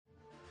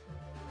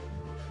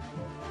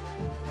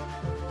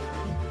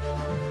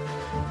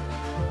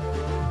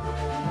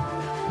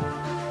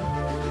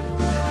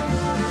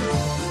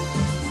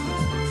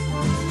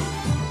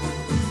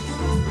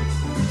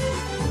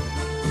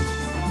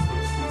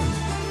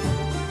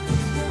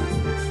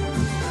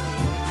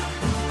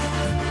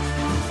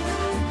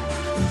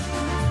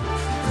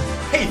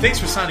Hey, thanks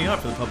for signing up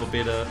for the Public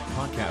Beta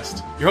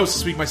podcast. Your host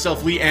this week,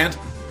 myself, Lee, and...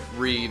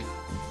 Reed.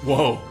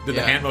 Whoa, did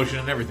the Yeah. hand motion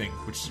and everything,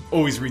 which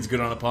always reads good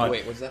on a pod.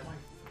 Wait, what's that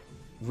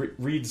like?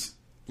 Reed's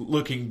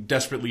looking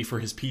desperately for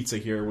his pizza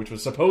here, which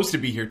was supposed to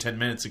be here 10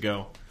 minutes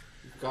ago.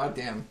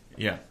 Goddamn.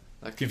 Yeah.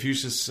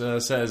 Confucius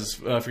says,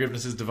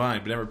 forgiveness is divine,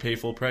 but never pay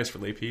full price for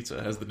late pizza,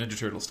 as the Ninja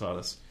Turtles taught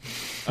us.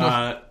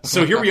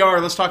 So here we are.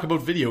 Let's talk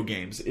about video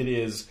games. It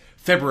is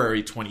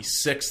February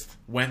 26th,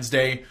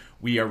 Wednesday.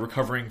 We are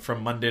recovering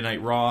from Monday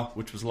Night Raw,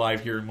 which was live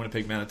here in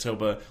Winnipeg,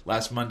 Manitoba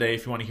last Monday.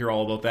 If you want to hear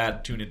all about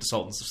that, tune into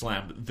Sultans of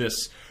Slam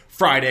this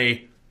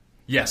Friday.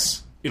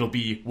 Yes, it'll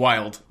be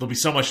wild. There'll be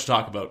so much to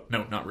talk about.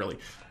 No, not really.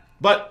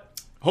 But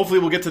hopefully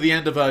we'll get to the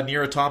end of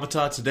Nier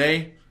Automata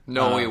today.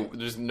 No,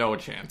 there's no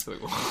chance we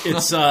will.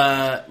 It's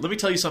let me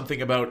tell you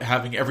something about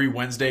having every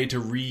Wednesday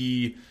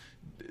to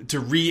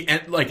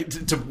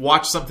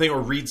watch something or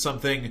read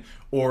something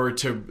or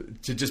to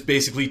just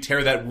basically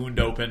tear that wound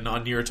open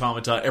on Nier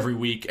Automata every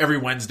week, every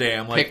Wednesday.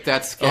 I'm like, Pick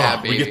that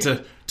scab, we baby. get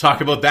to talk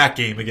about that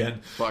game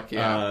again. Fuck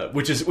yeah.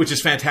 Which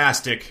is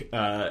fantastic.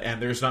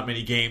 And there's not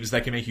many games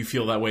that can make you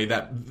feel that way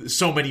that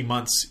so many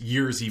months,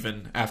 years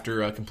even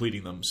after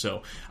completing them.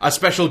 So a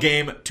special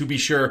game to be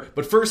sure.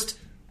 But first,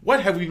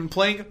 what have we been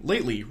playing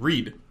lately?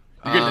 Reed,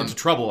 you're getting into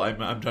trouble.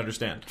 I'm to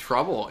understand.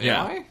 Trouble?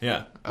 Am I?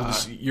 Yeah.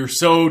 You're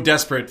so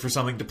desperate for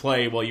something to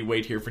play while you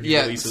wait here for new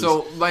releases.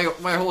 So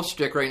my whole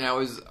shtick right now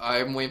is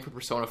I'm waiting for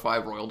Persona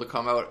 5 Royal to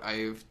come out.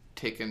 I've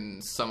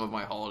taken some of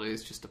my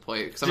holidays just to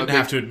play it. Didn't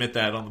have to admit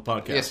that on the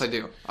podcast. Yes, I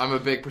do. I'm a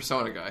big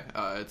Persona guy.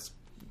 I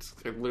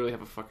literally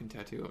have a fucking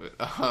tattoo of it.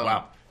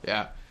 Wow.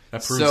 Yeah.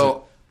 That proves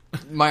it.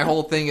 My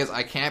whole thing is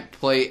I can't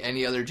play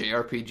any other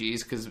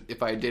JRPGs because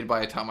if I did by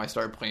the time I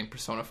started playing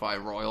Persona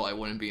 5 Royal, I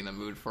wouldn't be in the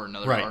mood for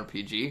another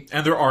RPG.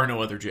 And there are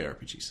no other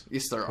JRPGs.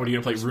 Yes, there are. What are you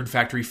going to play, Rune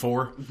Factory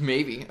 4?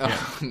 Maybe.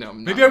 Yeah. No,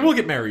 Maybe I will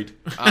get married.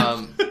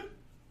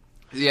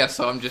 Yeah,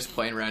 so I'm just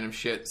playing random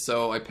shit.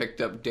 So I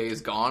picked up Days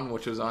Gone,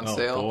 which was on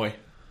sale. Oh, boy.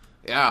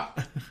 Yeah.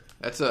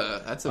 That's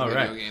a video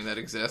right. game that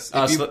exists.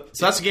 So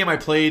that's a game I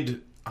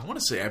played, I want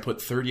to say I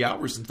put 30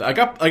 hours into. I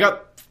got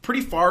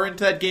pretty far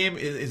into that game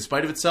in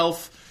spite of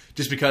itself.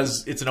 Just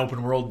because it's an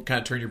open world, kind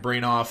of turn your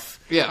brain off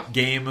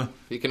game.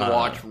 You can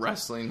watch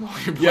wrestling while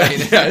you're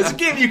playing it. Yeah, it's a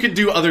game you can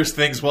do other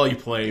things while you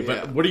play.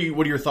 Yeah. But what are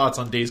your thoughts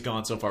on Days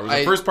Gone so far? Was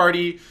it first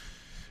party?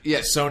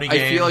 Yes, Sony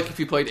game? I feel like if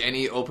you played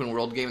any open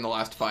world game in the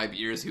last 5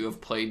 years, you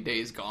have played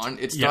Days Gone.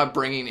 It's not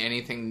bringing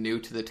anything new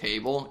to the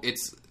table.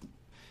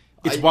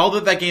 It's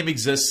wild that game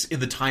exists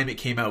in the time it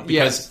came out,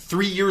 because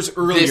 3 years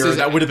earlier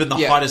that would have been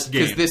the hottest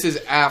game. Because this is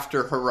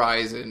after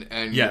Horizon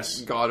and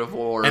God of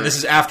War. And this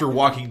is after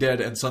Walking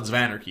Dead and Sons of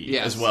Anarchy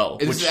as well.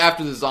 And this is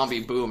after the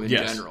zombie boom in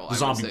general. The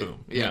zombie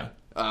boom. Yeah.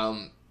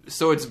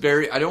 So it's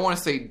very, I don't want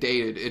to say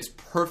dated, it's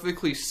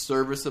perfectly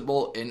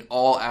serviceable in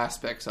all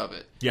aspects of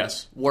it.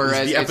 Yes.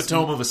 Whereas it's the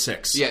epitome of a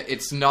 6. Yeah,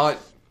 it's not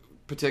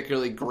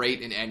particularly great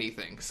in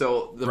anything.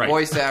 So the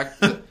voice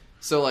act...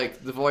 So,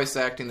 like, the voice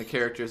acting, the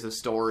characters, the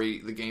story,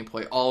 the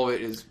gameplay, all of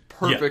it is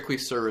perfectly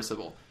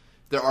serviceable.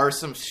 There are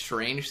some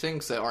strange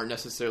things that aren't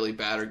necessarily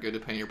bad or good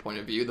depending on your point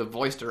of view. The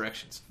voice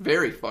direction's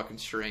very fucking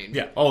strange.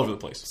 Yeah, all over the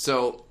place.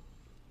 So,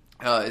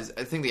 I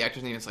think the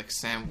actor's name is, like,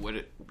 Sam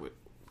Wit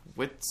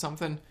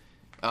something.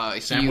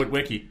 Sam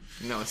Witwicky.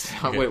 No, it's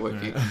not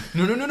Witwicky.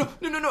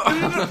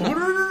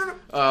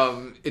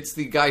 No. It's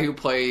the guy who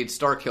played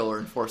Starkiller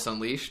in Force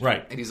Unleashed.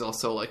 Right. And he's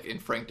also, like, in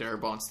Frank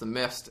Darabont's The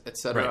Mist,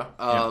 etc.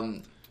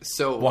 Right.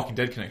 So Walking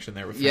Dead connection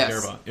there with Frank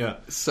Darabont. Yeah.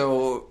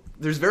 So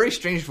there's very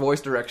strange voice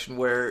direction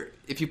where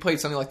if you played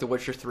something like The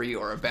Witcher 3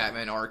 or a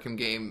Batman Arkham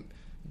game,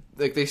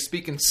 like they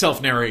speak in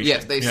self-narration.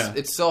 Yes,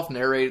 it's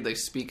self-narrated. They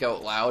speak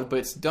out loud, but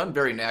it's done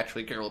very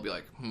naturally. Geralt will be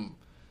like,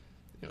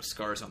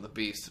 scars on the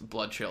beast,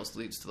 blood trails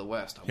leads to the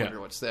west. I wonder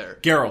what's there.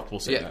 Geralt will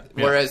say that.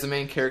 Yeah. Whereas the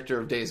main character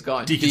of Days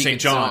Gone, Deacon St.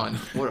 John.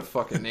 What a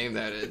fucking name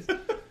that is.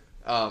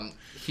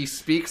 He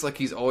speaks like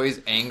he's always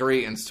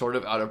angry and sort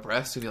of out of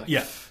breath. So he'll be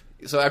like,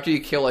 So after you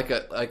kill like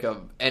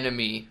a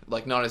enemy,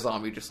 like not a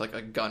zombie, just like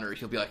a gunner,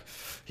 he'll be like,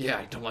 "Yeah,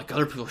 I don't like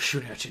other people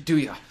shooting at you, do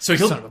ya? So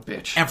son of a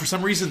bitch." And for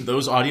some reason,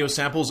 those audio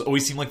samples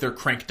always seem like they're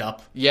cranked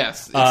up.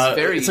 Yes,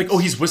 it's like, oh,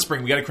 he's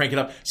whispering. We got to crank it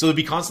up. So there'll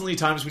be constantly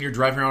times when you're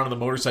driving around on the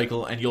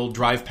motorcycle and you'll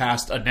drive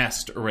past a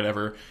nest or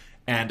whatever,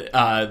 and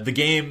the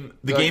game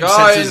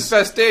senses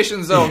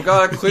infestation zone,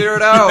 gotta clear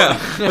it out.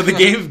 But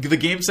the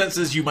game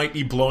senses you might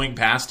be blowing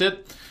past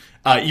it.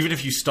 Even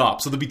if you stop,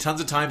 so there'll be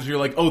tons of times where you're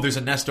like, "Oh, there's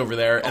a nest over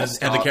there," and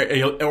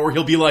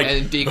he'll be like,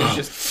 and Deacon's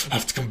just I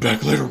have to come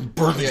back later and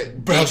burn these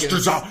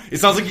bastards out. It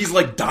sounds like he's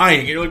like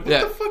dying, and you're like,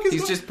 "What the fuck is?"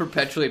 He's just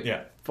perpetually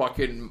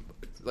fucking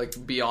like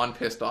beyond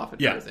pissed off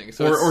at everything.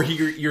 So or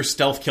you're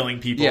stealth killing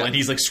people, and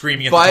he's like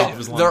screaming at the top of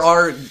his lungs. There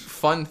are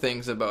fun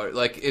things about it.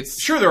 Like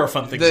there are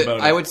fun things about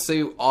it. I would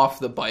say off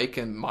the bike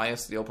and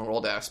minus the open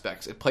world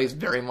aspects, it plays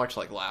very much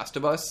like Last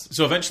of Us.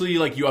 So eventually,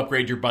 like you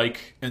upgrade your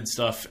bike and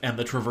stuff, and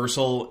the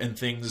traversal and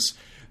things.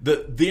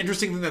 The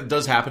interesting thing that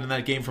does happen in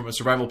that game from a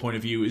survival point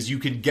of view is you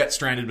can get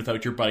stranded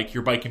without your bike.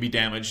 Your bike can be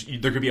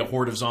damaged. There could be a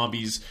horde of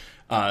zombies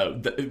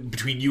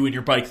between you and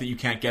your bike that you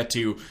can't get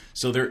to.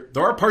 So there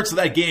are parts of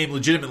that game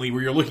legitimately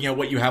where you're looking at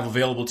what you have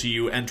available to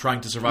you and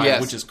trying to survive,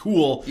 which is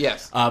cool.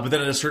 Yes. But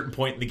then at a certain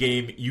point in the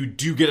game, you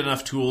do get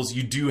enough tools,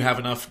 you do have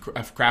enough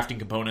crafting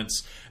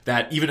components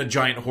that even a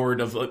giant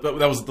horde of that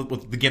was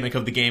what the gimmick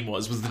of the game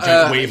was the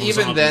giant wave of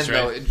even zombies.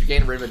 Then, right? though,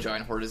 getting rid of a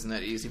giant horde isn't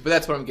that easy. But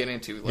that's what I'm getting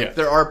into.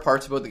 There are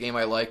parts about the game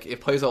I like.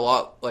 It plays a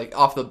lot like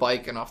off the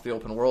bike and off the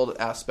open world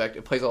aspect.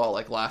 It plays a lot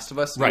like Last of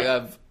Us. Right. You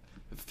have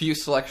few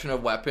selection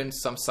of weapons,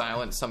 some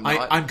silent, some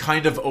not. I'm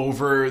kind of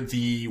over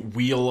the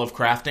wheel of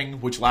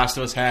crafting, which Last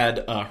of Us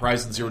had,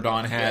 Horizon Zero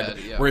Dawn had,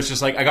 where it's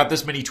just like, I got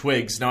this many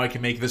twigs, now I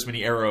can make this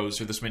many arrows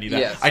or this many that.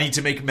 Yes. I need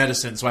to make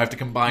medicine, so I have to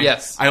combine.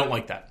 Yes. I don't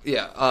like that.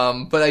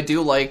 Yeah, but I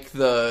do like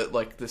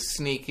the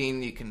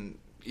sneaking.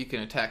 You can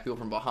attack people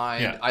from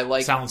behind. Yeah. I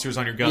like silencers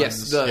on your guns.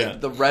 Yes,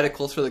 the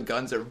reticles for the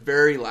guns are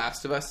very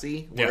Last of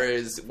Us-y,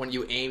 whereas when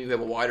you aim, you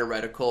have a wider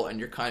reticle and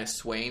you're kind of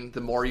swaying.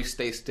 The more you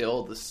stay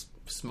still, the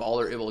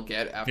smaller it will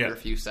get after a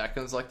few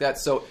seconds like that.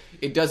 So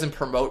it doesn't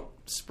promote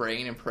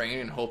spraying and praying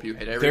and hope you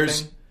hit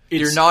everything.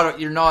 You're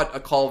not a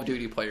Call of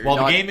Duty player. While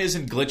the game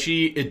isn't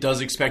glitchy, it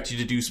does expect you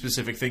to do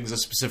specific things a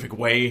specific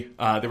way.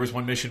 There was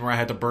one mission where I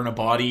had to burn a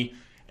body,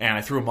 and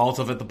I threw a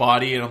Molotov at the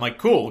body, and I'm like,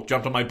 cool,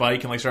 jumped on my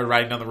bike and started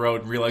riding down the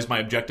road and realized my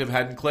objective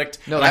hadn't clicked.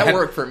 No, that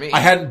worked for me. I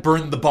hadn't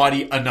burned the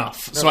body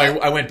enough, so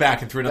I went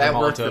back and threw another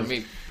Molotov. That worked for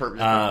me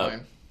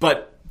perfectly.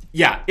 But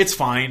yeah, it's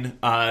fine.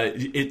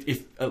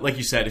 If like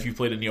you said, if you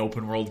played in the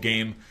open world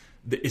game,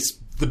 it's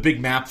the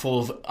big map full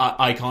of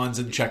icons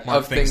and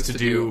checkmark things to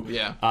do.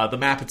 Yeah. The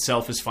map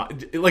itself is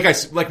fine.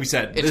 Like we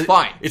said, it's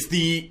fine.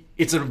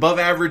 It's an above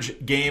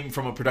average game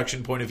from a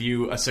production point of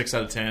view. A 6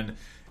 out of 10.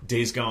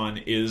 Days Gone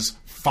is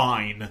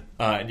fine,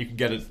 and you can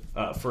get it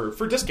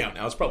for discount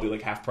now. It's probably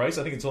like half price.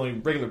 I think it's only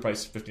regular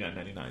price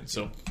 $59.99.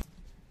 So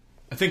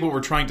I think what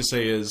we're trying to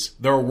say is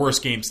there are worse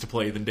games to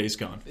play than Days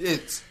Gone.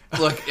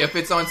 Look, if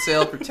it's on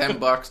sale for $10,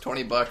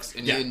 $20,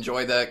 and you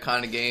enjoy that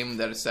kind of game,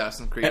 that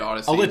Assassin's Creed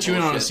Odyssey. I'll let you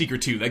in on a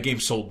secret too. That game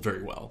sold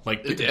very well.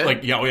 It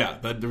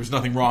did? There was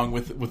nothing wrong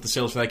with the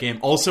sales for that game.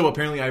 Also,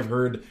 apparently, I've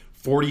heard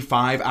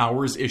 45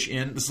 hours ish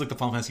in. This is like the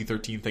Final Fantasy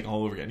 13 thing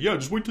all over again. Yeah,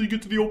 just wait till you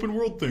get to the open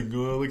world thing.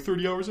 Like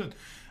 30 hours in.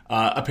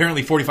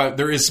 Apparently 45,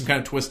 there is some kind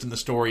of twist in the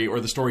story, or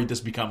the story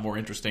does become more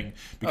interesting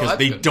because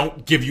they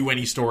don't give you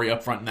any story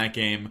up front in that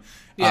game.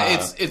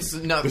 Yeah, it's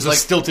not. There's a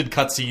stilted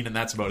cutscene, and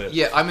that's about it.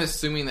 Yeah, I'm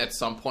assuming at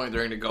some point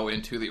they're going to go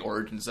into the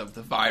origins of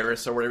the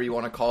virus or whatever you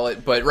want to call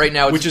it. But right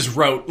now, which is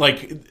rote,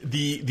 like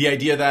the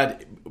idea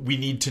that we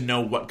need to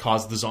know what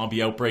caused the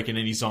zombie outbreak in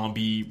any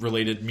zombie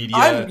related media.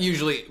 I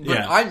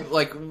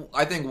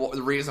think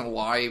the reason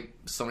why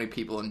so many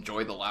people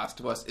enjoy The Last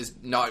of Us is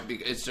not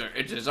because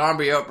it's a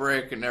zombie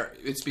outbreak, and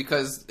it's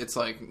because it's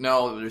like,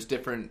 no, there's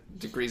different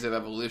degrees of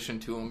evolution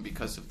to them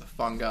because of the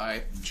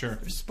fungi,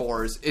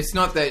 spores. It's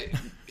not that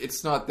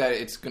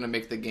it's going to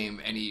make the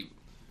game any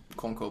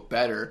quote unquote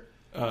better,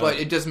 but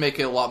it does make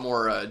it a lot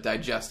more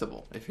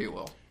digestible, if you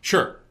will.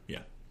 Sure.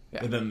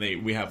 Yeah. And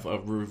then we have a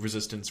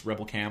Resistance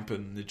Rebel Camp,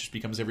 and it just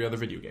becomes every other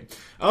video game.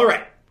 All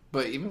right.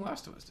 But even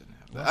Last of Us didn't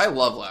have that. I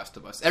love Last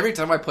of Us. Every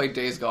time I play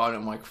Days Gone,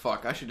 I'm like,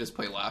 fuck, I should just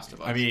play Last of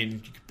Us. I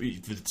mean,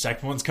 the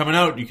second one's coming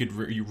out. You could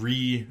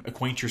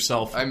reacquaint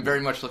yourself. I'm very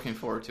much looking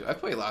forward to it. I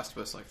played Last of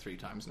Us like 3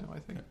 times now, I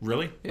think.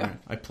 Really? Yeah. Right.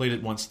 I played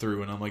it once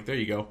through, and I'm like, there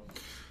you go.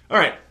 All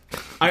right.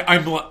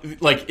 I'm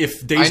like,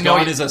 if Days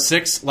Gone is a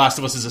 6, Last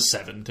of Us is a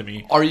 7 to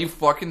me. Are you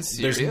fucking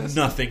serious? There's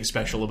nothing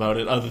special about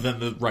it other than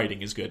the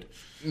writing is good.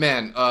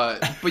 Man,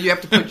 but you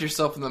have to put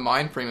yourself in the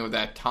mind frame of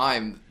that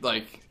time.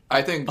 Like,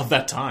 I think of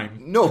that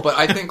time. No, but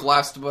I think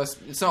Last of Us.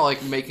 It's not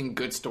like making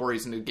good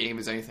stories in a game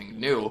is anything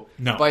new.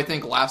 No, but I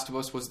think Last of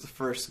Us was the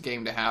first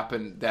game to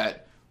happen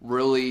that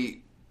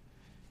really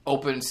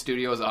opened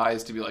studios'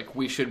 eyes to be like,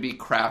 we should be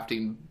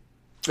crafting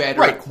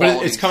better quality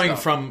but it's coming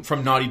stuff.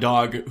 from Naughty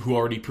Dog, who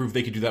already proved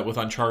they could do that with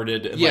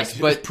Uncharted. And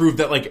but proved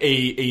that like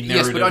a narrative.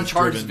 Yes, but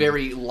Uncharted is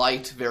very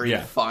light, very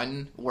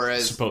fun,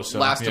 whereas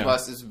Last of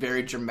Us is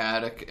very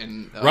dramatic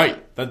and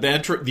right.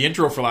 The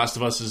intro for Last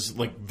of Us is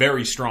like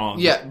very strong.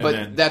 Yeah,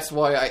 but that's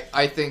why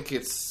I think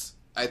it's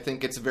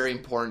a very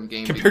important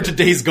game compared to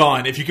Days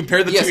Gone. If you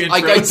compare the two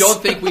intros,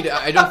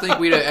 I don't think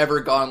we'd have ever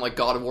gone like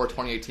God of War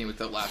 2018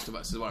 without Last of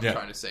Us. Is what I'm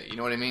trying to say. You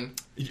know what I mean?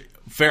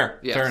 Fair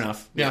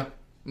enough. Yeah.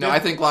 No, I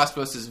think Last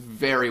of Us is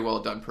very well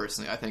done,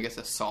 personally. I think it's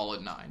a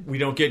solid 9. We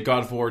don't get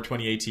God of War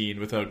 2018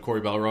 without Cory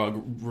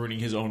Balrog ruining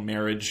his own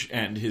marriage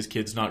and his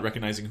kids not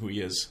recognizing who he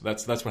is.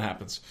 That's what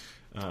happens.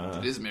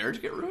 Did his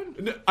marriage get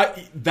ruined?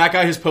 That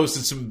guy has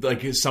posted some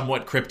like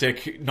somewhat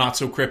cryptic, not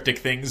so cryptic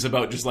things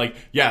about just like,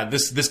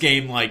 this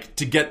game, like,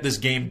 to get this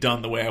game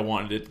done the way I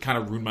wanted it kind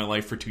of ruined my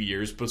life for 2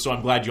 years. But so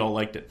I'm glad you all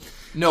liked it.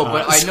 No,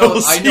 but I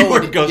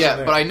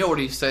know what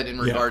he said in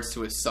regards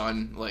to his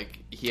son. Like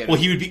he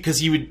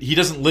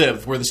doesn't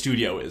live where the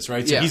studio is,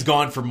 right? So he's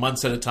gone for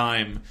months at a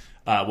time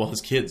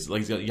his kids, like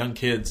he's got young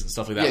kids and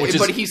stuff like that. Yeah, which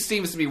but he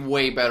seems to be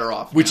way better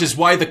off. Which now. is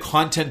why the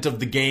content of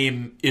the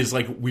game is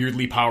like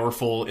weirdly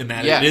powerful in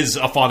that it is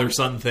a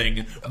father-son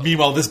thing.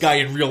 Meanwhile, this guy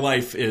in real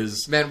life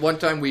is... Man, one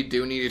time we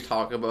do need to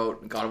talk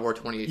about God of War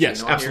 2018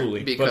 yes, on absolutely,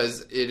 here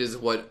because it is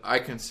what I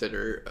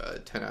consider a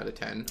 10 out of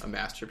 10, a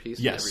masterpiece.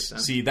 Yes, in every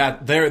sense. see,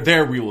 that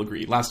there we will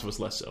agree. Last of Us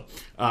less so.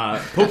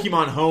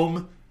 Pokemon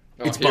Home...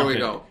 It's here we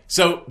go.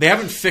 So they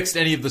haven't fixed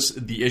any of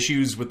the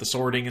issues with the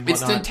sorting and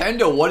whatnot. It's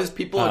Nintendo. What does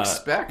people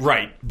expect?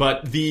 Right,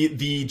 but the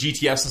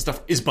GTS and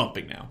stuff is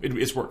bumping now.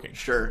 It's working.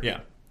 Sure. Yeah.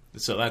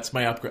 So that's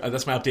my upgrade.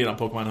 That's my update on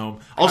Pokemon Home.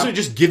 Also, it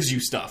just gives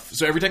you stuff.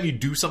 So every time you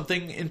do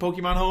something in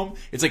Pokemon Home,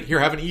 it's like, here,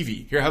 have an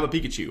Eevee. Here, have a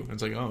Pikachu. And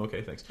it's like, oh,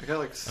 okay, thanks. I got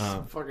like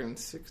fucking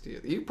 60.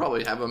 You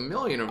probably have a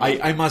million of them.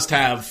 I must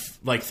have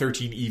like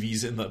 13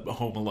 Eevees in the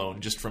Home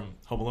alone, just from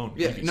Home Alone.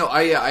 Yeah, Eevees. no,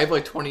 I have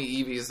like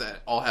 20 Eevees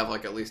that all have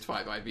like at least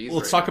 5 IVs. Well,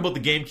 let's talk about the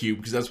GameCube,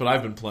 because that's what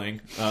I've been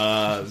playing.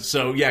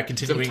 So, yeah,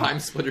 continuing. Some Time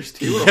Splitters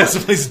 2. Yeah,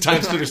 some plays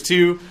Time Splitters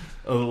 2.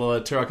 A little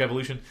Turok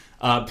Evolution.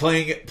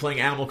 Playing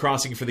Animal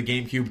Crossing for the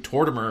GameCube.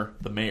 Tortimer,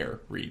 the mayor,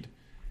 Reed.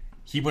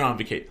 He went on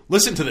vacation.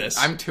 Listen to this.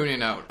 I'm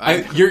tuning out.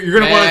 You're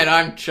gonna want. Man,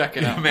 I'm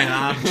checking out. Man,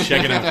 I'm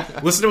checking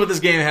out. Listen to what this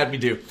game had me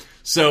do.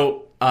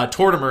 So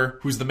Tortimer,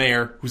 who's the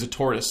mayor, who's a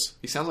tortoise.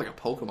 He sounds like a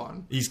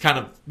Pokemon. He's kind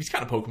of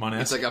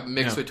Pokemon-esque. It's like a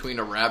mix between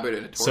a rabbit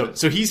and a tortoise.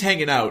 So he's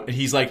hanging out, and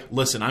he's like,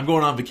 "Listen, I'm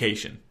going on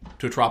vacation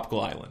to a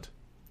tropical island.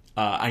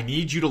 I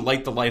need you to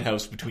light the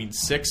lighthouse between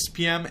 6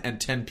 p.m.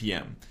 and 10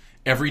 p.m.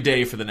 every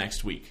day for the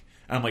next week."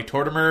 And I'm like,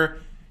 Tortimer,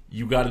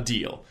 you got a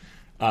deal.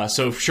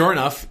 So sure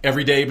enough,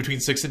 every day between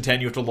 6 and 10,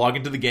 you have to log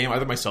into the game,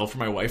 either myself or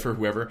my wife or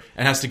whoever,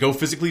 and has to go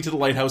physically to the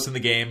lighthouse in the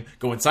game,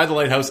 go inside the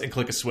lighthouse, and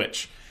click a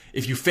switch.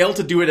 If you fail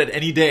to do it at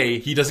any day,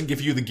 he doesn't give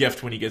you the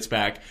gift when he gets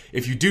back.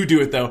 If you do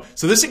it, though...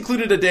 So this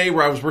included a day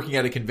where I was working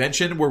at a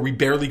convention where we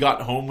barely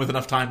got home with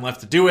enough time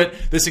left to do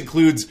it. This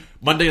includes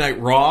Monday Night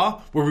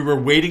Raw, where we were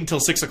waiting till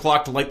 6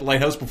 o'clock to light the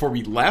lighthouse before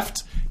we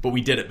left. But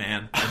we did it,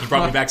 man. And he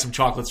brought me back some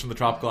chocolates from the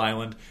tropical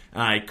island,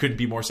 and I couldn't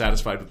be more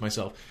satisfied with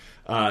myself.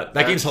 That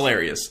game's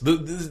hilarious.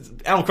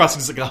 The Animal Crossing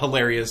is like a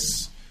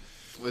hilarious...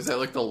 Was that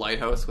like the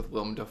lighthouse with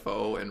Willem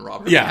Dafoe and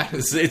Robert? Yeah,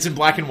 Pattinson? it's in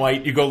black and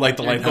white. You go light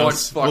the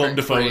lighthouse. Willem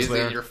Dafoe's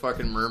there. You're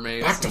fucking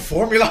mermaids. Back to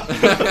formula.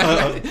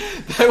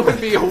 That would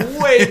be a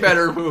way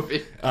better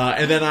movie.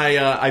 And then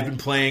I've been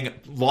playing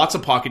lots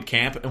of Pocket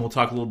Camp, and we'll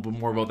talk a little bit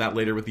more about that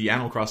later with the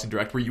Animal Crossing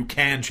Direct, where you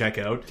can check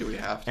out. Do we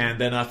have to? And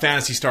then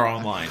Phantasy Star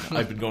Online.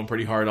 I've been going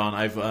pretty hard on.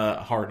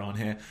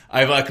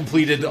 I've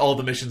completed all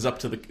the missions up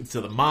to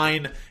the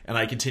mine, and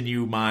I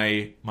continue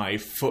my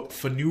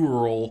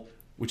Funeral,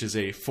 which is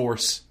a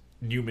Force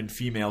Newman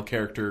female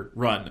character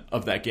run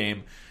of that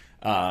game.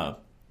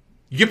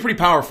 You get pretty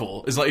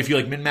powerful. It's like if you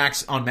like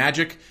min-max on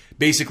magic,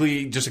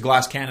 basically just a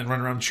glass cannon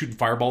running around shooting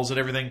fireballs at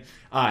everything.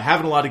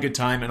 Having a lot of good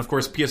time, and of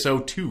course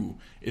PSO 2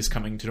 is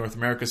coming to North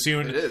America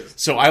soon. It is.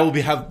 So I will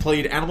have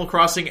played Animal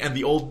Crossing and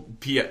the old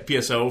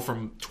PSO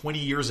from 20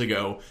 years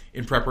ago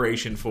in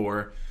preparation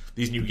for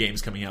these new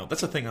games coming out.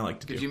 That's a thing I like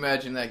to do. Could you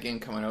imagine that game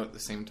coming out at the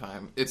same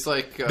time? It's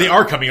like... they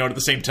are coming out at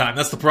the same time.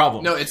 That's the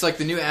problem. No, it's like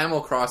the new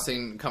Animal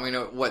Crossing coming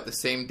out, the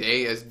same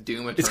day as Doom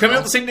Eternal? It's coming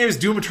out the same day as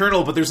Doom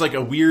Eternal, but there's like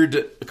a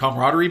weird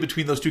camaraderie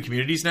between those two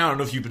communities now. I don't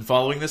know if you've been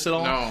following this at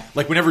all. No.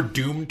 Like whenever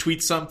Doom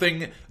tweets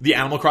something, the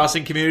Animal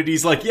Crossing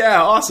community's like,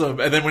 yeah, awesome.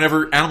 And then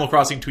whenever Animal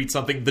Crossing tweets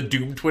something, the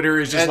Doom Twitter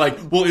is just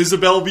like, will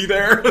Isabelle be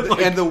there?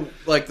 And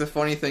the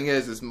funny thing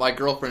is my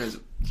girlfriend is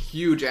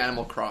huge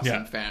Animal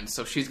Crossing fan,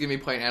 so she's gonna be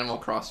playing Animal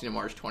Crossing on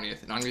March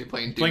 20th, and I'm gonna be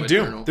playing Doom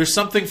Eternal. There's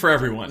something for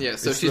everyone. Yeah,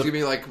 so she's gonna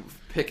be like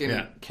picking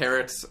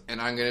carrots,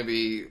 and I'm gonna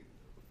be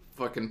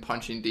fucking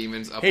punching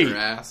demons up her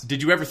ass.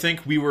 Did you ever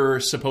think we were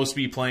supposed to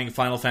be playing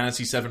Final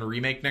Fantasy VII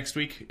Remake next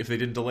week if they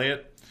didn't delay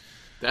it?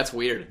 That's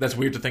weird. That's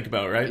weird to think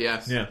about, right?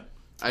 Yes. Yeah.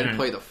 I'd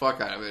play the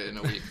fuck out of it in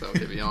a week, though,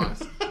 to be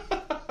honest.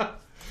 All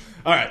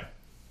right.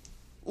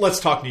 Let's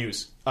talk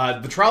news.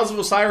 The Trials of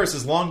Osiris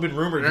has long been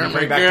rumored to be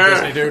coming back to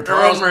Destiny 2.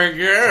 Trials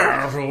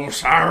of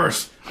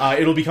Osiris.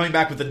 It'll be coming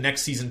back with the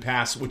next season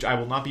pass, which I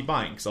will not be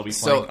buying because I'll be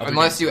playing. So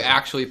unless you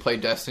actually play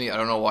Destiny, I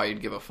don't know why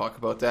you'd give a fuck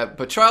about that.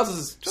 But Trials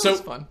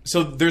is fun.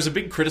 So there's a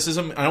big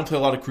criticism. I don't play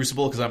a lot of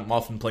Crucible because I'm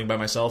often playing by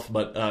myself.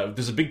 But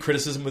there's a big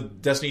criticism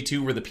with Destiny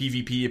 2 where the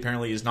PvP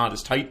apparently is not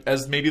as tight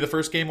as maybe the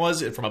first game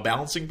was from a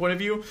balancing point of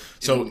view.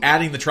 So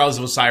adding the Trials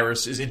of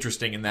Osiris is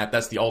interesting in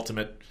that's the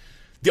ultimate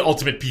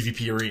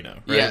PvP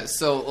arena, right? Yeah,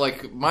 so,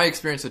 like, my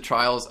experience with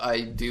Trials,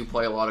 I do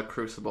play a lot of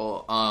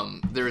Crucible.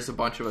 There's a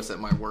bunch of us at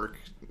my work,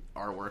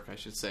 our work, I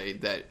should say,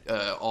 that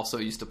also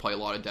used to play a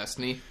lot of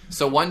Destiny.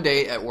 So one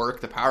day at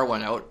work, the power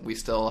went out. We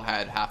still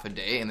had half a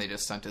day, and they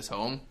just sent us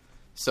home.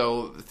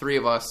 So the three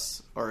of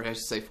us, or I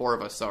should say 4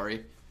 of us,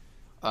 sorry,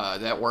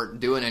 that weren't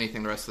doing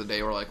anything the rest of the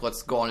day were like,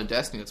 let's go on to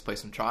Destiny, let's play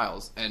some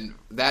Trials. And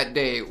that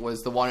day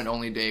was the one and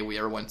only day we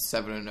ever went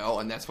 7-0,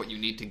 and that's what you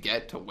need to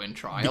get to win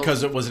Trials.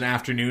 Because it was an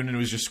afternoon and it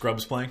was just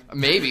scrubs playing?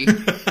 Maybe.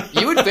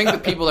 You would think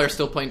the people that are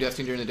still playing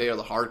Destiny during the day are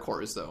the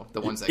hardcores, though.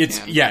 The ones that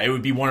can. Yeah, it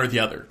would be one or the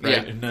other,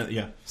 right?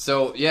 Yeah.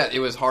 So, yeah, it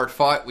was hard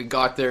fought. We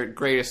got there.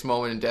 Greatest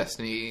moment in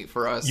Destiny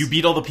for us. You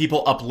beat all the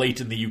people up late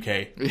in the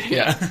UK.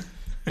 Yeah.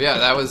 Yeah,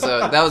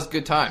 that was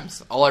good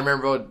times. All I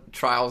remember about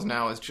Trials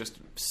now is just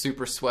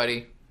super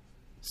sweaty,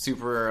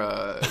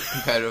 super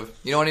competitive.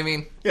 You know what I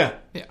mean? Yeah.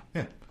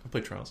 I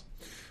played Trials.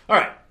 All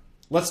right,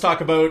 let's talk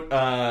about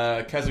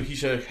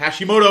Kazuhisa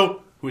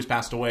Hashimoto, who has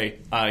passed away.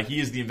 He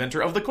is the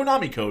inventor of the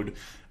Konami Code.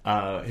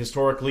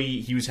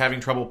 Historically, he was having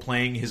trouble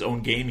playing his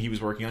own game he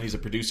was working on. He's a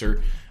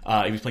producer.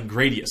 He was playing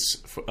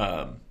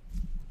Gradius.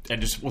 And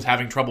just was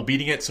having trouble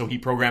beating it, so he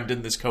programmed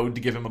in this code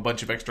to give him a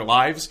bunch of extra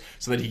lives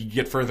so that he could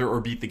get further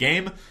or beat the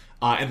game.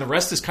 And the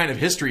rest is kind of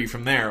history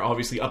from there.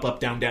 Obviously, up,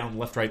 down, down,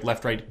 left,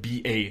 right,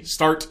 BA,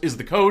 start is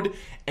the code.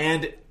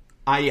 And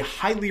I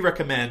highly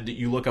recommend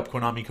you look up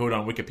Konami Code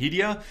on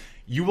Wikipedia.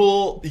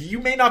 You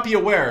may not be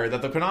aware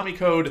that the Konami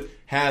Code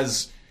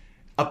has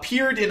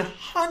appeared in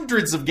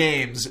hundreds of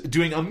games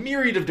doing a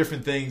myriad of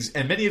different things,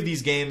 and many of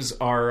these games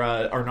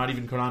are not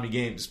even Konami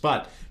games.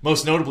 But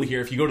most notably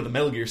here, if you go to the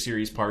Metal Gear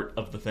series part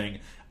of the thing,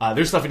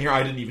 there's stuff in here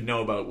I didn't even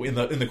know about. In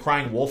the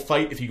Crying Wolf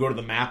fight, if you go to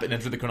the map and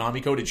enter the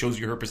Konami Code, it shows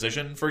you her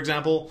position, for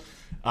example.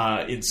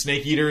 In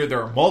Snake Eater,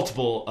 there are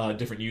multiple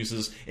different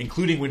uses,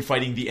 including when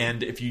fighting the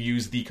End. If you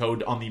use the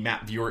code on the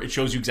map viewer, it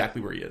shows you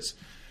exactly where he is.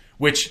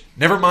 Which,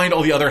 never mind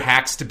all the other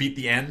hacks to beat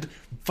the End,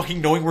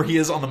 fucking knowing where he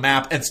is on the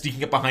map and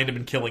sneaking up behind him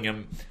and killing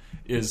him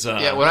is...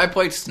 Yeah, when I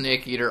played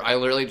Snake Eater, I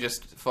literally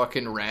just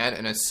fucking ran,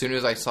 and as soon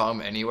as I saw him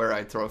anywhere,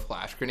 I'd throw a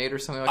flash grenade or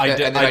something like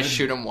that, and then I'd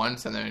shoot him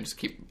once, and then I'd just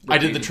keep repeating. I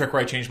did the trick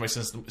where I changed my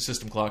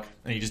system clock,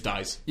 and he just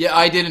dies. Yeah,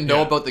 I didn't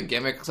know about the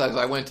gimmicks.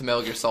 I went to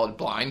Metal Gear Solid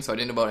blind, so I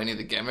didn't know about any of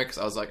the gimmicks.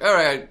 I was like,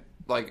 alright,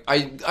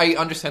 I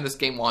understand this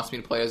game wants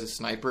me to play as a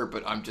sniper,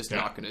 but I'm just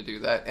not going to do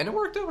that, and it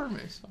worked out for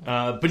me.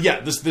 So. But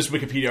yeah, this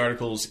Wikipedia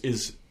article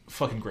is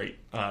fucking great.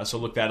 So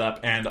look that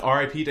up, and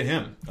RIP to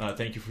him.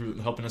 Thank you for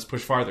helping us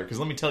push farther, because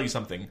let me tell you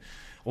something.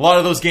 A lot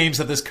of those games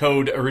that this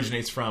code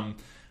originates from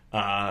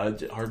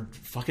are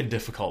fucking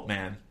difficult,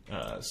 man.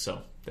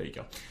 So there you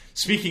go.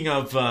 Speaking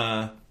of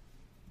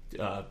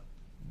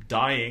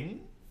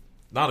dying...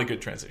 Not a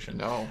good transition.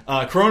 No.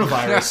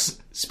 Coronavirus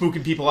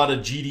spooking people out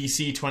of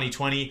GDC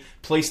 2020.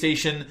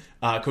 PlayStation,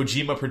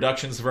 Kojima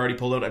Productions have already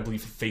pulled out. I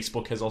believe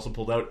Facebook has also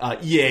pulled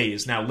out. EA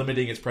is now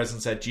limiting its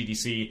presence at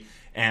GDC.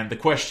 And the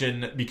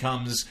question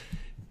becomes,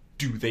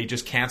 do they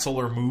just cancel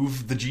or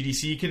move the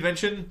GDC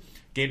convention?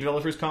 Game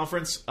Developers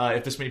Conference?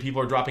 If this many people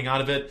are dropping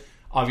out of it.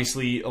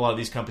 Obviously, a lot of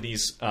these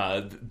companies,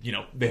 they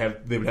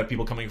would have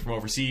people coming from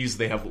overseas.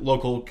 They have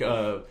local,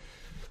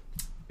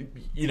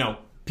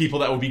 people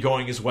that will be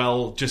going as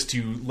well, just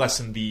to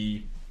lessen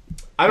the...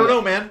 I don't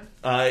know, man.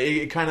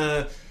 It kind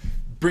of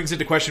brings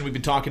into question, we've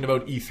been talking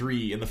about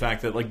E3 and the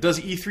fact that, does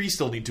E3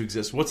 still need to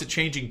exist? What's it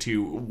changing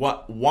to?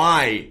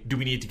 Why do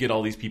we need to get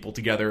all these people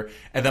together?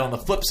 And then on the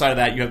flip side of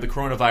that, you have the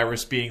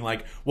coronavirus being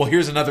like, well,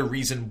 here's another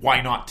reason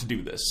why not to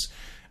do this.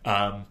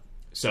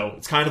 So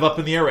it's kind of up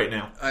in the air right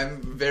now.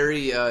 I'm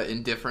very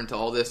indifferent to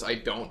all this. I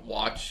don't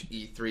watch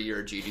E3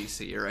 or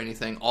GDC or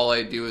anything. All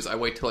I do is I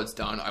wait till it's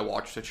done. I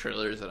watch the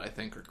trailers that I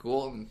think are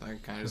cool, and I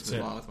kind of just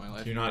move on with my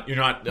life. You're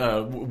not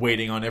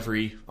waiting on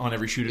every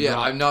shoot and drop.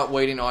 I'm not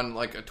waiting on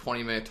a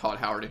 20-minute Todd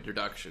Howard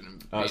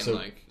introduction.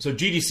 So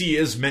GDC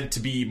is meant to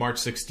be March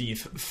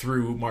 16th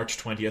through March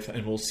 20th,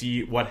 and we'll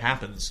see what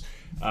happens.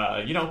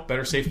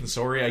 Better safe than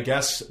sorry, I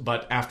guess.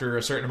 But after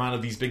a certain amount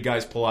of these big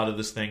guys pull out of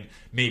this thing,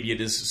 maybe it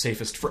is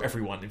safest for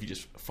everyone if you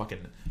just fucking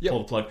pull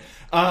the plug.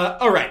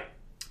 All right.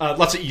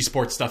 Lots of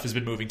esports stuff has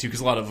been moving too, because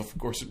a lot of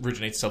course,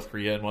 originates South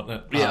Korea and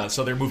whatnot.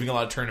 So they're moving a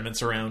lot of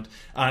tournaments around,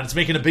 and it's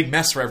making a big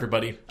mess for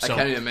everybody. So, I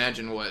can't even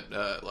imagine what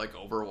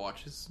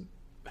Overwatch is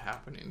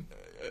happening.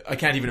 I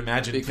can't even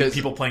imagine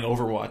people playing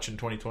Overwatch in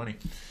 2020.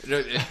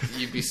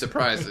 You'd be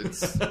surprised.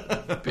 It's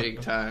a big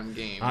time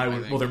game.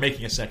 Well, they're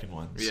making a second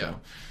one. Yeah,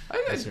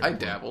 so. I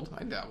dabbled.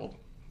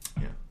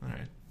 Yeah, all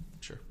right,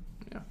 sure.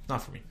 Yeah,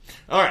 not for me.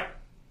 All right,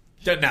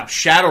 now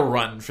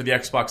Shadowrun for the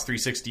Xbox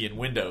 360 and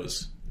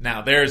Windows.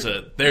 Now there's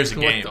a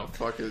game. What the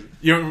fuck is?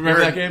 You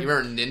remember that game? You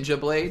remember Ninja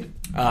Blade?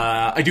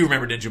 I do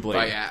remember Ninja Blade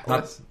by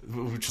Atlas,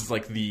 which is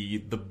like the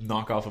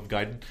knockoff of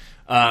Gaiden.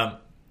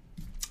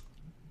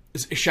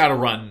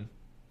 Shadowrun.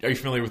 Are you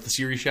familiar with the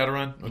series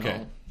Shadowrun? Okay.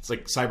 No. It's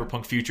like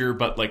cyberpunk future,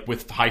 but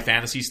with high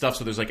fantasy stuff.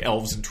 So there's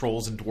elves and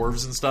trolls and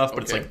dwarves and stuff,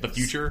 but it's the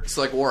future. It's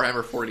like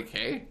Warhammer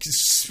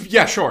 40K.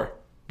 Yeah, sure,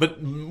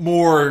 but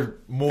more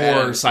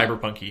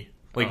cyberpunky,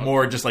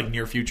 more just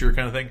near future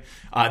kind of thing.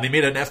 They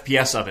made an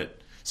FPS of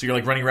it, so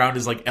you're running around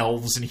as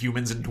elves and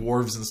humans and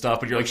dwarves and stuff,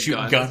 but you're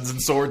shooting guns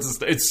and swords and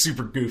stuff. It's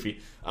super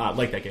goofy.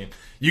 Like that game.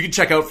 You can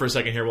check out for a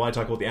second here while I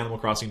talk about the Animal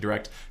Crossing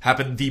Direct.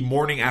 Happened the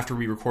morning after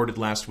we recorded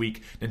last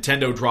week.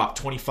 Nintendo dropped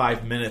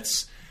 25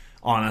 minutes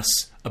on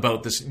us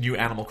about this new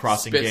Animal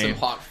Crossing Spit game. some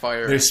hot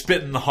fire. They're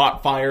spitting the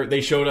hot fire.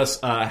 They showed us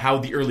how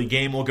the early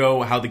game will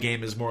go, how the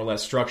game is more or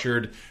less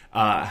structured,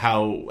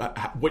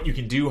 what you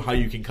can do, how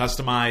you can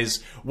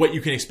customize, what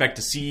you can expect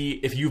to see.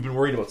 If you've been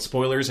worried about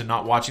spoilers and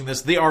not watching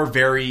this, they are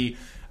very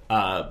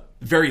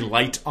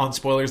light on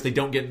spoilers. They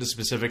don't get into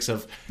specifics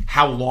of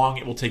how long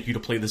it will take you to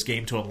play this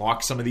game to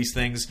unlock some of these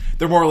things.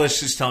 They're more or less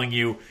just telling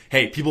you,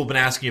 hey, people have been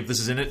asking if this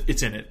is in it,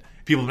 it's in it.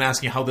 People have been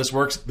asking how this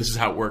works, this is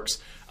how it works.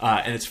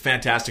 And it's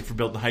fantastic for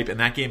building hype, and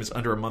that game is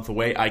under a month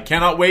away. I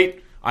cannot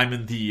wait. I'm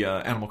in the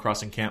Animal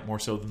Crossing camp more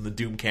so than the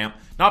Doom camp.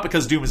 Not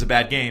because Doom is a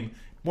bad game,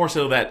 more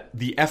so that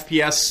the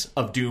FPS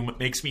of Doom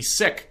makes me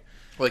sick.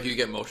 Like you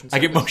get motion sick? I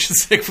get motion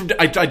sick from...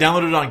 I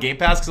downloaded it on Game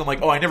Pass because I'm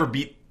like, I never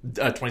beat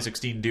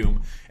 2016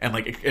 Doom, and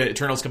like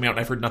Eternal's coming out,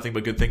 and I've heard nothing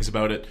but good things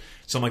about it.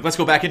 So I'm like, let's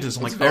go back into this.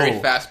 I'm it's like, very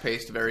fast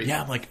paced, very.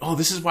 Yeah, I'm like,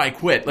 this is why I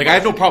quit. Like, I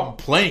have no problem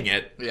playing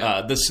it.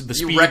 Yeah, the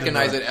speed. You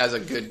recognize it as a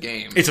good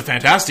game. It's a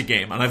fantastic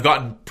game, and I've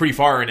gotten pretty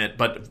far in it.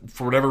 But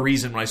for whatever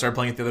reason, when I started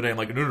playing it the other day, I'm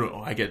like,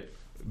 no, I get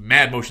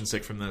mad motion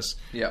sick from this.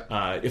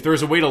 Yeah. If there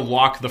was a way to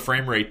lock the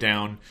frame rate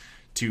down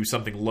to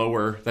something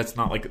lower, that's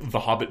not like the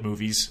Hobbit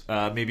movies,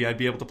 maybe I'd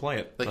be able to play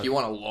it. Like, you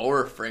want to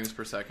lower frames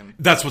per second?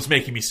 That's what's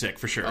making me sick,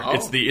 for sure. Oh.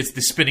 It's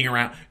the spinning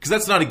around, because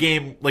that's not a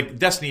game like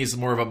Destiny is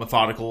more of a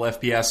methodical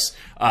FPS.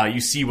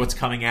 You see what's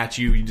coming at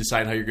you, you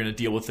decide how you're going to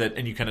deal with it,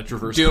 and you kind of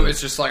traverse. Doom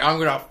is just like, I'm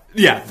gonna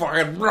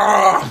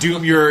fucking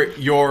Doom.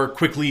 You're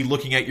quickly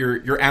looking at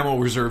your ammo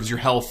reserves, your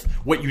health,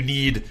 what you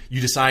need. You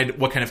decide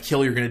what kind of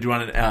kill you're going to do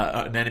on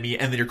an enemy,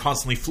 and then you're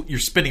constantly you're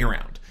spinning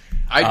around.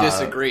 I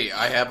disagree.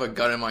 I have a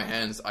gun in my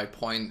hands. I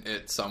point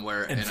it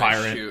somewhere and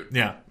fire I shoot. it.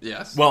 Yeah.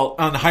 Yes. Well,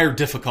 on higher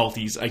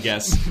difficulties, I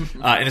guess,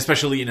 and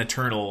especially in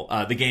Eternal,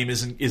 the game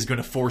is going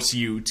to force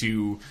you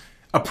to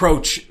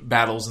approach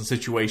battles and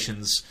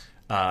situations.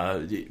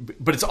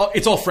 But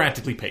it's all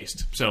frantically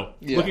paced. So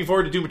looking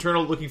forward to Doom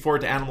Eternal. Looking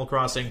forward to Animal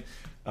Crossing.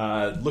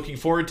 Looking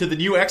forward to the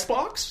new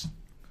Xbox.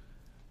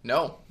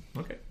 No.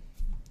 Okay.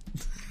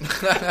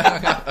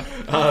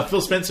 Phil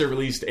Spencer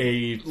released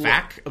a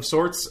FAQ of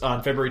sorts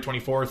on February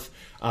 24th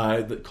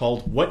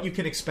called What You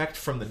Can Expect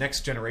from the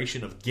Next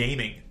Generation of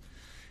Gaming.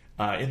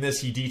 In this,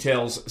 he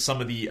details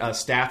some of the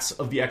stats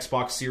of the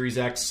Xbox Series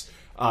X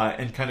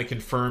and kind of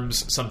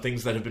confirms some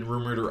things that have been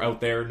rumored or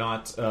out there,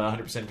 not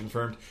 100%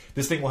 confirmed.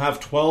 This thing will have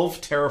 12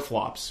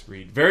 teraflops,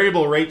 read.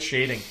 Variable rate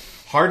shading,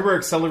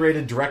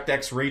 hardware-accelerated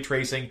DirectX ray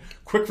tracing,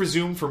 quick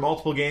resume for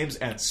multiple games,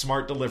 and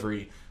smart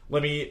delivery.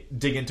 Let me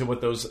dig into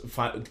what those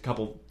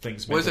couple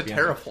things mean. What is a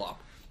teraflop?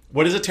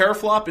 What is a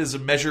teraflop is a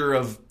measure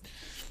of...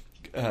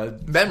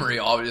 memory,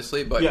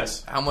 obviously, but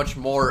yes. How much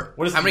more...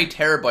 How many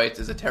terabytes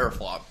is a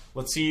teraflop?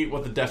 Let's see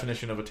what the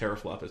definition of a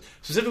teraflop is.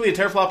 Specifically, a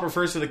teraflop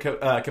refers to the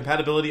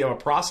compatibility of a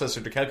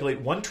processor to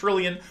calculate 1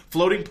 trillion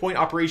floating point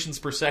operations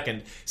per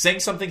second. Saying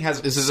something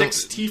has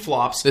 6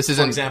 T-flops,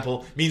 for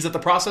example, means that the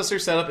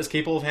processor setup is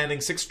capable of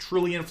handling 6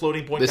 trillion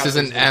floating point This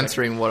isn't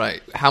answering what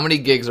I... How many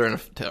gigs are in a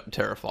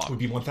teraflop? It would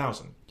be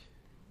 1,000.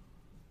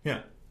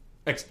 Yeah.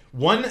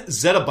 1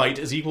 zettabyte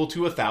is equal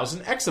to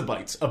 1,000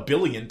 exabytes, 1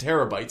 billion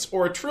terabytes,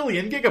 or 1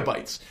 trillion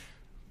gigabytes.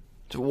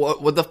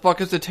 What the fuck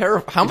is a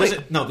teraflop? How many?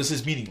 No, this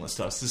is meaningless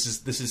to us. This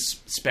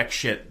is spec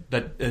shit.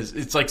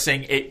 It's like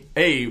saying, hey,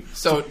 you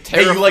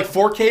like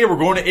 4K? We're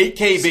going to 8K,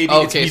 baby.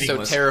 Okay, it's so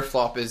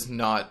teraflop is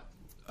not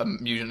a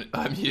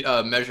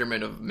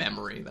measurement of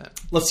memory, then.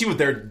 Let's see what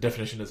their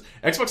definition is.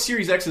 Xbox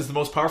Series X is the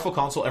most powerful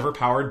console ever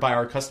powered by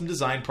our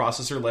custom-designed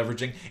processor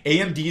leveraging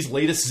AMD's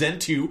latest Zen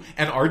 2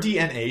 and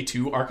RDNA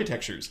 2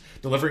 architectures,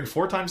 delivering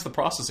 4 times the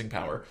processing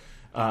power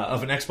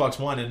of an Xbox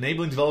One and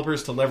enabling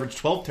developers to leverage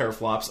 12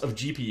 teraflops of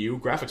GPU,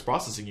 graphics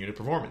processing unit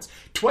performance,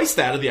 twice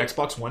that of the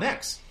Xbox One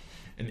X,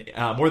 and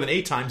more than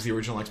 8 times the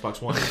original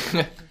Xbox One.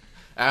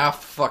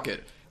 Fuck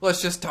it.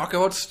 Let's just talk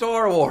about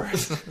Star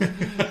Wars.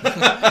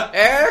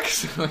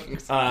 X.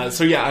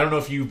 So yeah, I don't know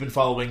if you've been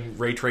following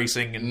ray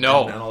tracing and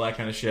all that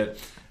kind of shit.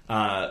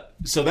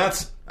 So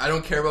that's... I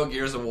don't care about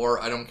Gears of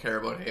War. I don't care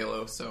about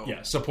Halo. So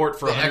yeah, support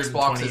for the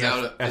 120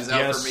 Xbox is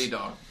out for me,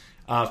 dog.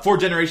 4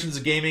 generations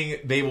of gaming.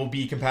 They will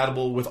be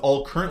compatible with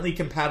all currently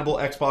compatible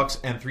Xbox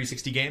and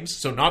 360 games.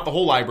 So not the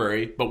whole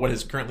library, but what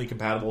is currently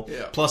compatible.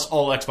 Yeah. Plus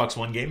all Xbox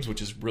One games,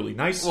 which is really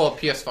nice. Well,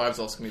 PS5 is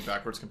also going to be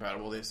backwards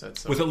compatible, they said.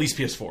 So. With at least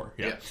PS4,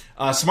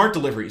 yeah. Smart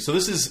delivery. So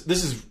this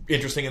is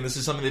interesting, and this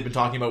is something they've been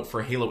talking about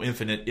for Halo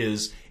Infinite,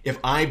 is if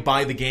I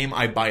buy the game,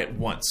 I buy it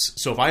once.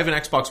 So if I have an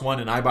Xbox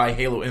One and I buy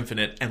Halo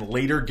Infinite and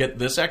later get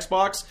this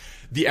Xbox,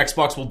 the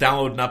Xbox will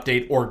download an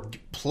update or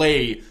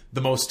play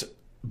the most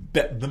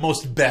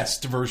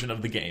best version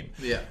of the game.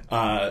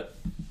 Yeah.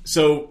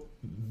 So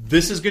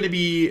this is going to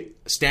be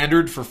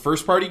standard for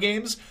first-party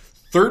games.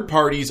 Third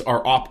parties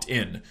are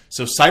opt-in.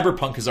 So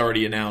Cyberpunk has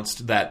already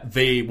announced that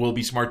they will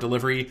be smart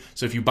delivery.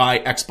 So if you buy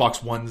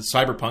Xbox One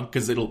Cyberpunk,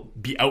 because it'll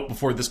be out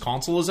before this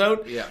console is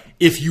out,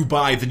 if you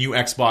buy the new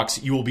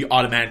Xbox, you will be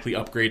automatically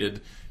upgraded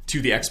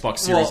to the Xbox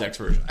Series X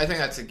version. I think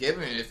that's a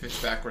given if it's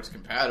backwards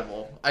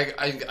compatible. I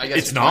guess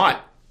it's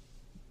not.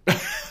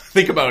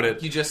 Think about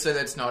it. You just said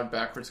it's not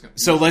backwards.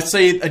 So let's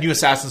say a new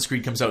Assassin's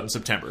Creed comes out in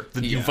September.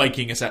 The new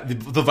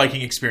the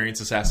Viking Experience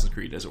Assassin's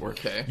Creed, as it were.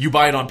 Okay. You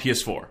buy it on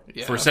PS4 for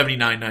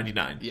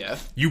 $79.99. Yeah.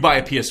 You buy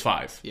a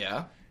PS5.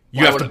 Yeah.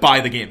 You have to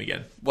buy the game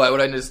again. Why would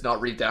I just not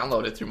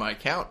re-download it through my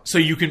account? So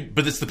you can,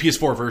 but it's the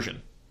PS4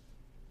 version.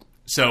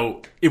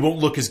 So it won't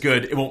look as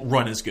good. It won't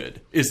run as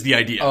good. Is the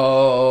idea?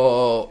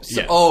 So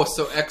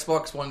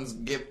Xbox One's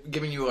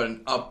giving you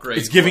an upgrade.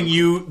 It's giving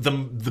you the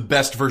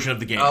best version of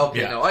the game.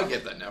 Okay, no, I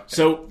get that now. Okay.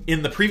 So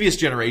in the previous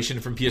generation,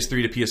 from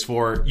PS3 to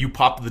PS4, you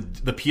popped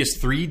the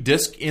PS3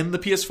 disc in the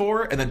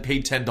PS4 and then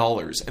paid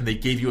 $10, and they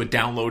gave you a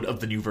download of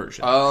the new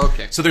version. Oh,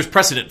 okay. So there's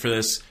precedent for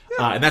this,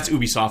 and that's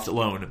Ubisoft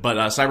alone. But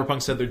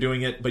Cyberpunk said they're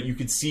doing it, but you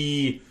could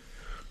see.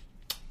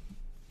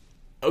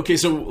 Okay,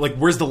 so like,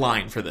 where's the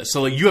line for this?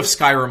 So like, you have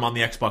Skyrim on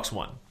the Xbox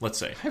One, let's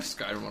say. I have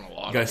Skyrim on a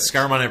lot. You got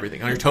Skyrim on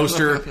everything, on your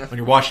toaster, on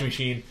your washing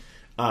machine.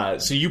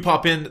 So you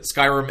pop in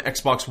Skyrim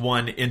Xbox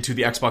One into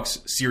the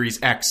Xbox Series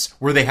X,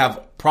 where they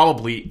have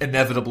probably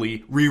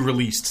inevitably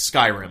re-released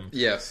Skyrim.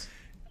 Yes.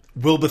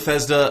 Will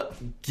Bethesda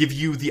give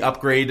you the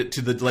upgrade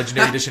to the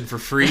Legendary Edition for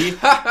free?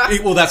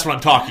 Well, that's what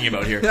I'm talking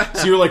about here.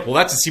 So you're like, well,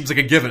 that just seems like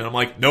a given. And I'm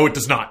like, no, it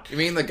does not. You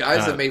mean the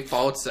guys that made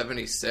Fallout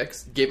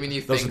 76 giving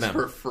you things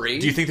for free?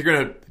 Do you think they're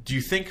gonna? Do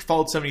you think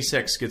Fallout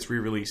 76 gets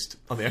re-released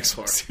on the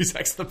Xbox Series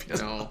X?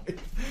 No.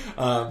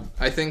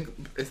 I think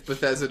if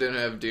Bethesda didn't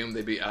have Doom,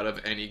 they'd be out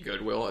of any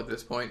goodwill at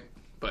this point.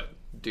 But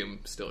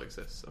Doom still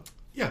exists, so.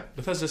 Yeah,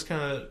 Bethesda's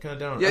kind of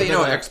down. Yeah,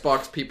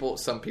 Xbox people.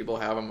 Some people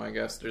have them. I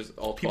guess there's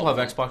all people have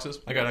Xboxes.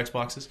 I got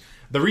Xboxes.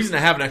 The reason I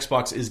have an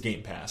Xbox is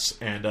Game Pass,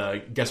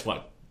 and guess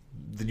what?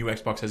 The new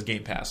Xbox has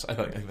Game Pass. I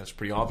think that's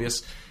pretty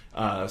obvious.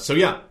 So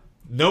yeah,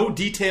 no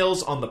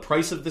details on the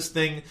price of this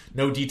thing.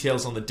 No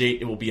details on the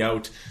date it will be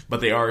out,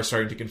 but they are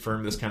starting to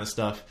confirm this kind of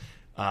stuff.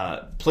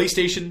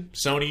 PlayStation,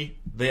 Sony,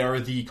 they are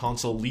the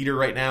console leader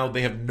right now.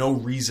 They have no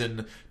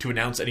reason to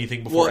announce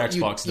anything before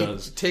Xbox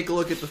does. Take a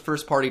look at the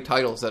first-party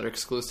titles that are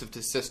exclusive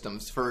to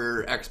systems.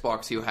 For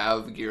Xbox, you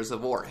have Gears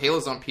of War.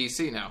 Halo's on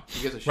PC now.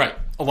 Who gives a shit? Right.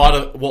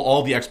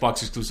 All the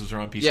Xbox exclusives are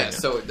on PC. Yeah, now.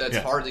 So that's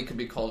hardly could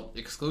be called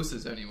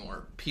exclusives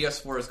anymore.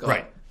 PS4 has got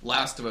right.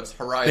 Last of Us,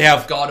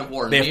 Horizon, God of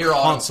War, they have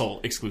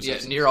console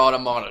exclusives. Yeah, Nier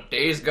Automata,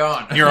 Days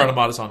Gone. Nier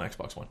Automata's on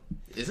Xbox One.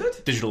 Is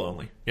it? Digital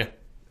only. Yeah.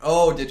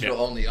 Oh,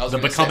 digital only. I was the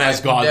Become As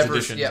Gods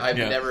edition. Yeah, I've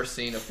never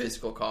seen a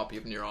physical copy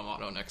of Nier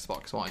Automata on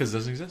Xbox One. Because it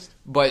doesn't exist.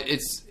 But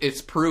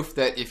it's proof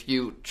that if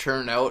you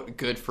churn out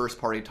good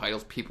first-party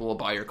titles, people will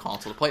buy your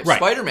console to play it. Right.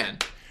 Spider-Man.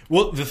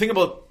 Well, the thing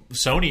about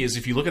Sony is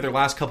if you look at their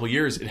last couple of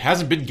years, it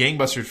hasn't been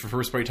gangbusters for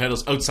first-party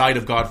titles outside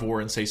of God of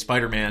War and, say,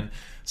 Spider-Man.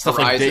 Stuff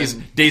Horizon.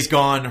 Like Days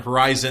Gone,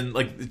 Horizon,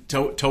 like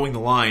towing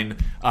the line.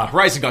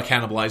 Horizon got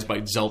cannibalized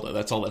by Zelda.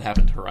 That's all that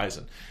happened to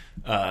Horizon.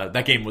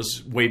 That game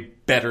was way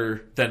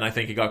better than I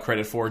think it got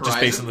credit for, just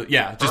based on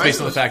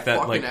the fact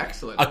that like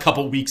excellent. A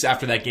couple weeks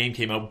after that game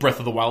came out, Breath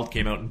of the Wild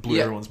came out and blew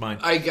everyone's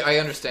mind. I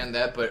understand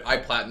that, but I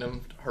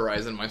platinumed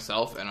Horizon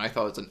myself, and I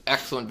thought it was an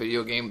excellent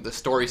video game. The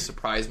story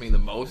surprised me the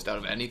most out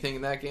of anything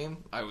in that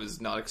game. I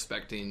was not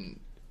expecting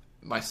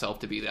myself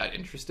to be that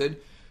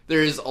interested.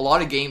 There's a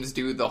lot of games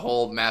do the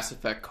whole Mass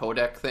Effect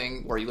codec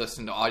thing, where you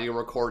listen to audio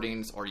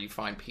recordings or you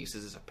find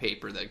pieces of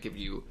paper that give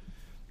you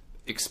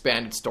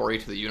expanded story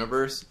to the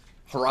universe.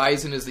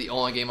 Horizon is the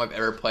only game I've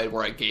ever played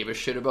where I gave a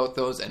shit about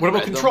those. And what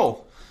about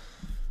Control?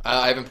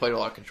 I haven't played a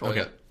lot of Control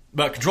yet.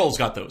 But Control's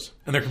got those,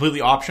 and they're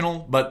completely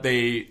optional, but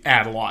they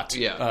add a lot to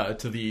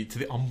the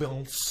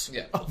ambiance.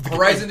 Yeah,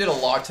 Horizon did a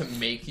lot to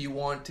make you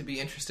want to be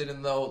interested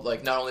in, though.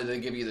 Like, not only did they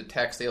give you the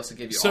text, they also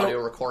give you audio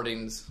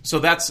recordings.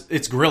 So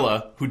it's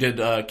Guerrilla who did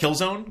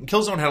Killzone.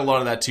 Killzone had a lot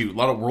of that too, a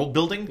lot of world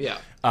building.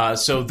 Yeah.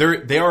 So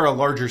they are a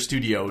larger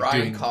studio.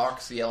 Brian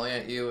Cox yelling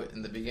at you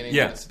in the beginning.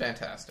 Yeah, it's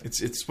fantastic.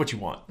 It's what you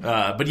want.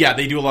 But yeah,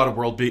 they do a lot of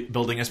world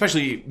building,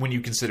 especially when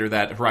you consider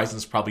that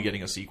Horizon's probably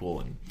getting a sequel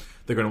and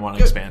they're going to want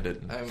to expand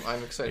it.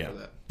 I'm excited for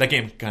that. That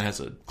game kind of has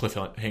a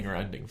cliffhanger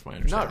ending, from my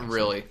understanding. Not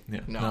really. So, yeah.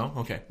 No?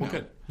 Okay. Well,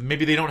 good.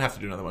 Maybe they don't have to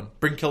do another one.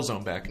 Bring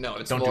Killzone back. No,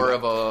 it's more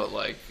of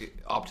a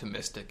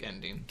optimistic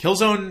ending.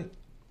 Killzone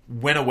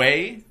went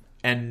away,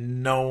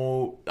 and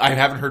I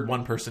haven't heard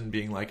one person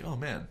being like, "Oh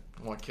man,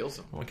 I want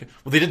Killzone." Well,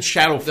 they did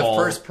Shadowfall. The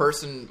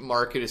first-person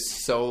market is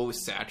so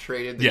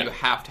saturated that you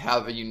have to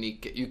have a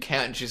unique. You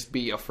can't just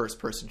be a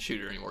first-person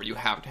shooter anymore. You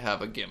have to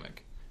have a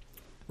gimmick.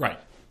 Right.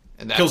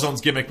 And Killzone's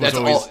gimmick was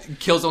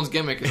Killzone's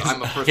gimmick is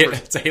I'm a first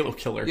person. It's a Halo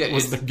killer. Yeah,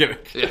 was the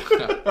gimmick.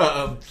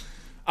 Yeah.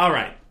 All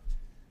right.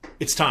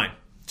 It's time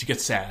to get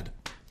sad.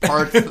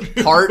 Part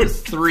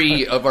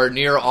 3 of our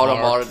Nier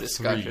Automata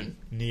discussion.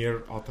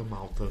 Nier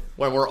Automata.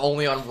 When we're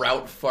only on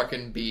Route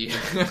fucking B.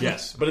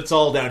 Yes, but it's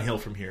all downhill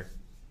from here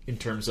in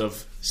terms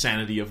of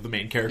sanity of the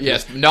main character.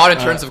 Yes, not in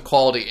terms of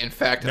quality. In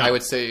fact, I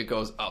would say it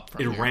goes up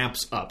from here. It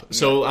ramps up. Yeah.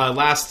 So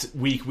last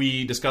week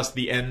we discussed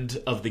the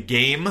end of the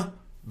game.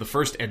 The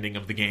first ending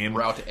of the game,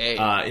 Route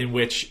A, in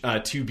which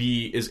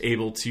 2B is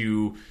able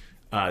to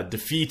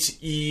defeat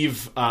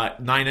Eve.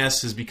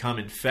 9S has become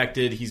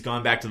infected. He's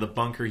gone back to the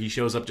bunker. He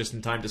shows up just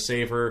in time to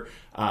save her.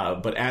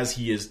 But as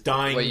he is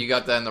dying... Wait, you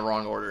got that in the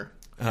wrong order.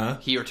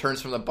 he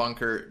returns from the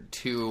bunker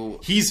to...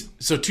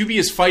 So 2B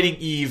is fighting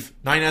Eve.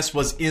 9S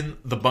was in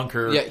the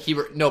bunker. Yeah,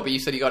 but you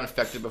said he got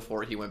infected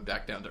before he went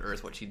back down to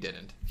Earth, which he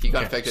didn't. He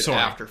got infected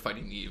after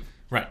fighting Eve.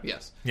 Right.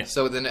 Yes. Yeah.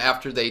 So then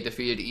after they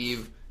defeated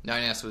Eve,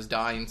 9S was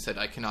dying, said,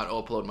 I cannot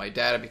upload my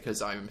data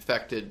because I'm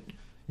infected.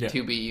 Yeah.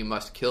 2B, you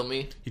must kill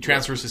me. He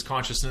transfers his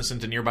consciousness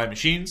into nearby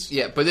machines.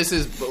 Yeah, but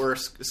we're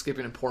skipping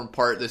an important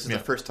part. This is the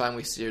first time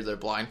we see their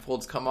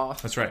blindfolds come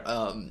off. That's right.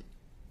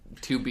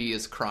 2B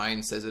is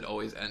crying, says it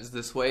always ends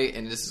this way,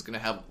 and this is going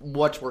to have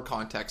much more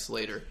context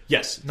later.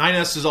 Yes.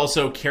 9S is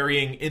also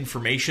carrying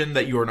information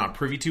that you are not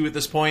privy to at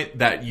this point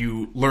that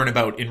you learn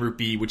about in Route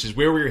B, which is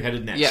where we're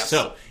headed next. Yes.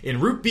 So, in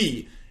Route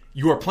B,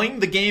 you are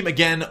playing the game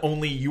again,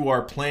 only you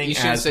are playing as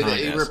 9S. You should say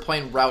that you were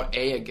playing Route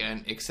A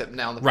again, except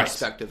now in the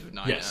perspective of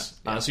 9S.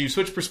 Yes. So you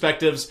switch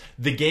perspectives.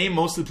 The game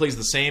mostly plays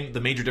the same.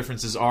 The major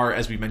differences are,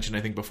 as we mentioned,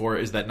 I think, before,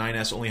 is that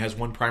 9S only has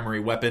one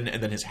primary weapon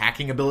and then his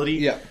hacking ability.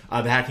 Yeah.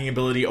 The hacking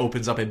ability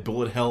opens up a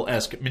bullet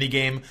hell-esque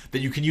minigame that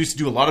you can use to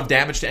do a lot of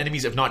damage to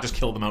enemies, if not just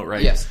kill them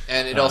outright. Yes,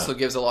 and it also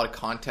gives a lot of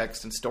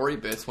context and story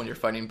bits when you're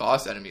fighting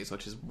boss enemies,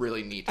 which is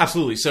really neat.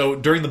 Absolutely. So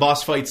during the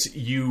boss fights,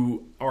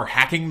 you are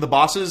hacking the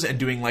bosses and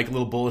doing like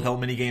little bullet hell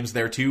minigames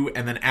there too,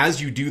 and then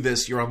as you do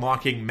this, you're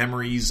unlocking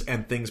memories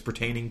and things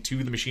pertaining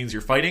to the machines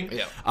you're fighting.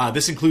 Yeah.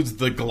 This includes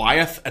the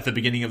Goliath at the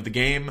beginning of the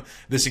game.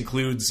 This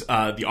includes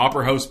the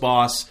Opera House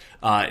boss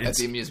at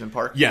the amusement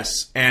park.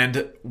 Yes,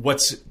 and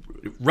what's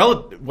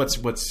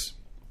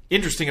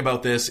interesting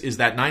about this is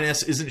that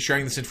 9S isn't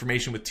sharing this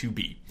information with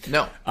 2B.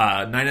 No.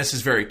 9S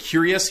is very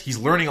curious. He's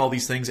learning all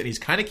these things, and he's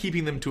kind of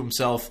keeping them to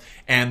himself.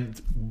 And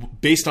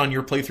based on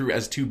your playthrough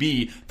as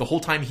 2B, the whole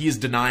time he is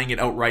denying it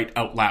outright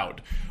out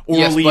loud.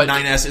 Orally,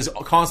 9S is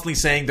constantly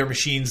saying they're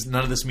machines,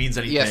 none of this means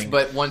anything. Yes,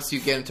 but once you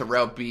get into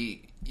Route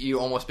B, you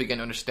almost begin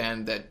to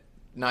understand that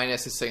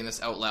 9S is saying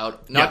this out loud,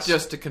 not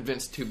just to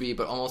convince 2B,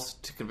 but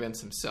almost to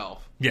convince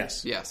himself.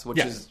 Yes. Yes, which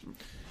is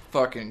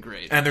fucking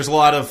great. And there's a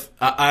lot of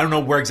I don't know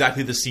where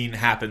exactly the scene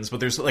happens,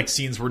 but there's like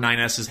scenes where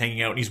 9S is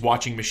hanging out and he's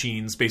watching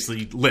machines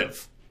basically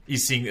live.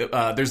 He's seeing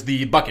there's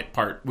the bucket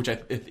part, which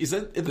is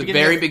that at the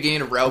very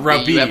beginning of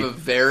Route B. You have a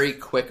very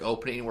quick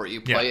opening where you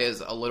play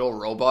as a little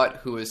robot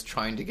who is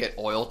trying to get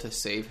oil to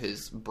save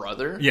his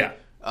brother. Yeah.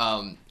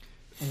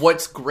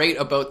 What's great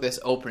about this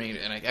opening,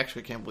 and I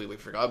actually can't believe we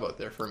forgot about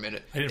there for a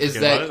minute, I didn't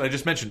forget about it. I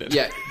just mentioned it.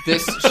 Yeah,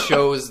 this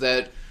shows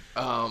that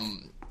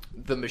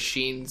the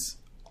machines.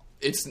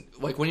 It's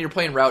like when you're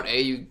playing Route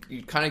A, you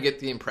kind of get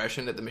the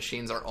impression that the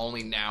machines are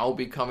only now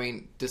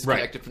becoming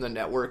disconnected from the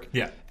network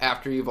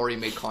after you've already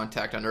made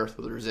contact on Earth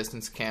with the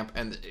Resistance camp,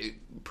 and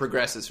it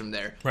progresses from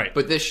there. Right.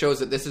 But this shows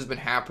that this has been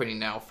happening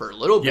now for a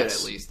little bit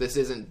at least. This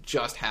isn't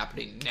just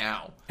happening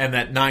now. And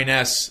that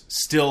 9S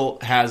still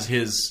has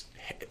his...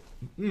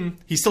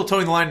 he's still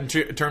towing the line in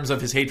terms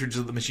of his hatred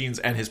of the machines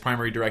and his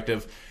primary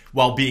directive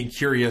while being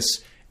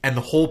curious. And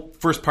the whole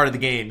first part of the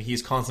game,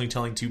 he's constantly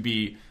telling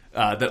 2B...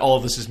 that all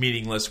of this is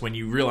meaningless when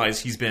you realize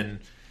he's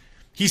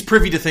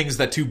privy to things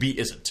that 2B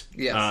isn't.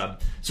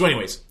 Yes. So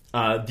anyways,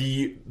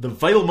 the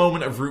vital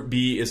moment of Route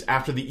B is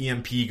after the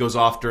EMP goes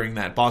off during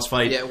that boss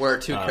fight. Yeah, where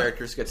two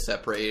characters get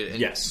separated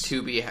and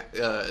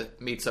 2B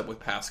meets up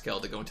with Pascal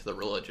to go into the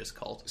religious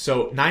cult.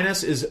 So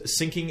 9S is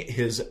syncing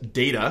his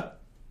data...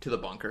 To the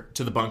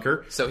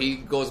bunker. So he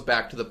goes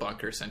back to the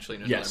bunker, essentially,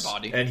 in another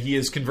body. And he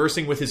is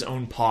conversing with his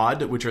own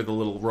pod, which are the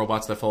little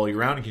robots that follow you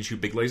around and can shoot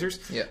big lasers.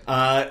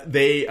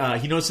 Yeah.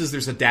 He notices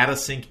there's a data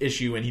sync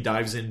issue, and he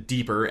dives in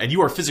deeper. And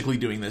you are physically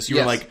doing this.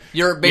 You're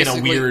basically, in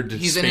a weird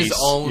he's space. in his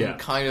own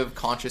kind of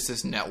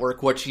consciousness network,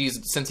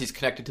 since he's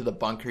connected to the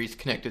bunker, he's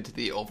connected to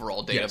the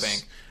overall data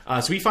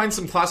bank. So he finds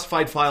some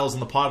classified files,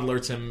 and the pod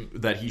alerts him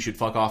that he should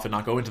fuck off and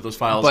not go into those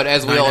files. But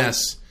as we all...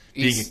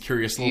 Being a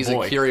curious little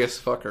boy. He's a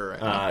curious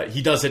fucker. Right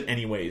he does it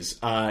anyways.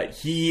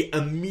 He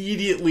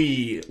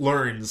immediately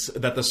learns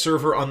that the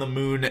server on the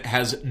moon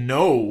has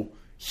no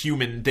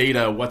human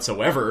data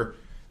whatsoever.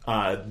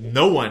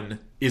 No one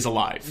is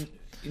alive.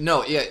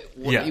 No,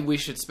 we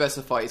should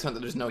specify it's not that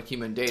there's no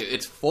human data.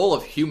 It's full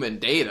of human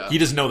data. He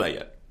doesn't know that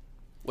yet.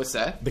 What's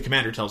that? The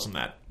commander tells him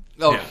that.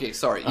 Oh, okay,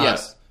 sorry.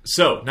 Yes.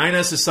 So,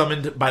 9S is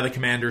summoned by the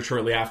commander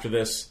shortly after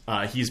this.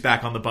 He's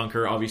back on the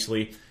bunker,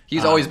 obviously.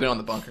 He's always been on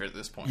the bunker at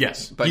this point.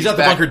 Yes. But he's at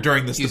the bunker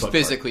during this. He's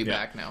physically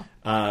back now.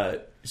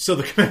 So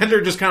the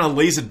commander just kind of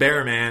lays it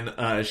bare,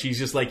 man. She's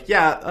just like,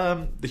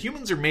 the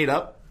humans are made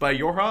up by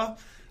Yorha.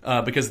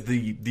 Because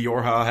the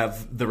Yorha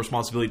have the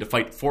responsibility to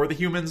fight for the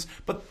humans.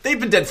 But they've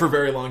been dead for a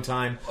very long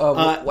time.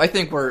 I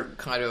think we're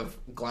kind of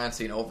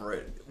glancing over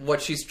it.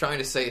 What she's trying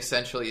to say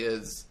essentially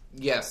is...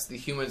 Yes, the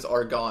humans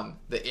are gone,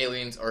 the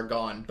aliens are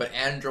gone, but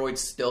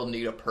androids still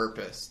need a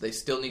purpose. They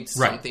still need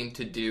something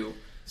to do.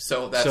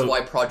 So that's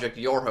why Project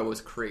Yorha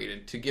was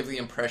created, to give the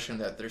impression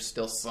that there's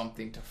still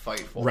something to fight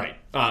for. Right.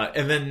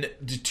 And then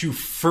to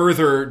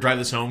further drive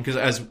this home,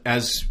 because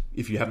as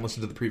if you haven't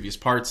listened to the previous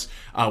parts,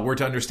 we're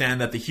to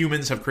understand that the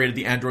humans have created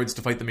the androids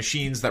to fight the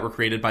machines that were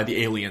created by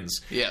the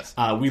aliens. Yes.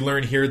 We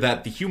learn here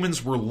that the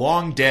humans were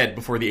long dead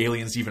before the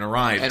aliens even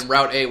arrived. And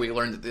Route A, we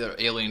learned that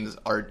the aliens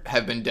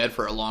have been dead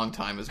for a long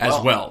time as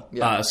well.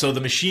 Yeah. So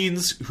the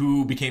machines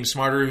who became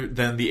smarter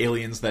than the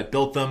aliens that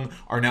built them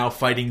are now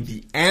fighting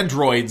the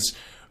androids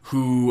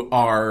who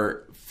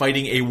are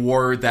fighting a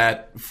war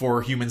that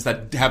for humans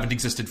that haven't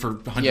existed for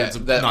hundreds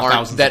of, not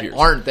thousands of years. That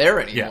aren't there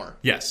anymore.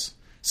 Yeah. Yes.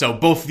 So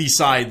both these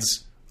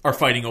sides are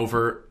fighting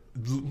over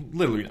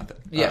literally nothing.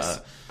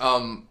 Yes.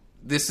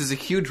 This is a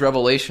huge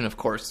revelation, of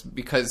course,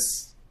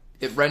 because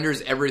it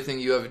renders everything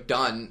you have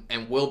done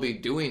and will be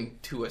doing,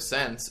 to a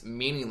sense,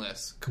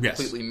 meaningless.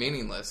 Completely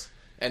meaningless.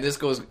 And this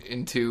goes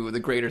into the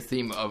greater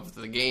theme of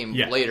the game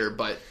later,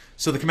 but...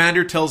 So the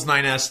commander tells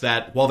 9S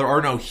that while there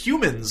are no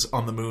humans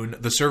on the moon,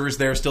 the servers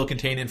there still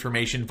contain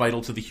information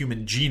vital to the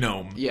human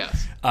genome.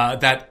 Yes.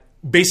 That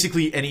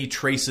basically any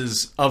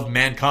traces of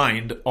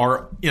mankind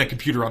are in a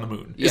computer on the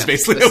moon, is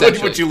basically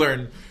what you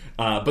learn.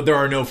 But there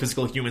are no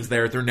physical humans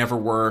there. There never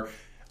were.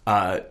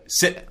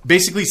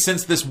 Basically,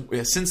 since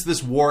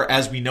this war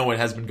as we know it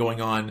has been going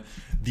on,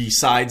 the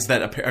sides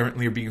that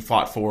apparently are being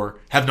fought for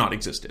have not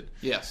existed.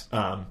 Yes.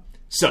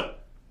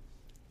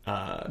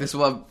 This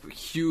will have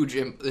huge...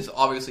 This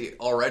obviously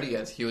already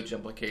has huge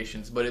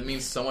implications, but it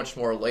means so much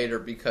more later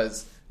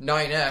because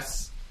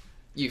 9S,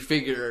 you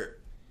figure...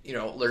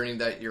 learning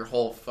that your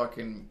whole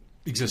fucking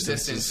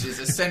existence is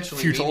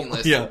essentially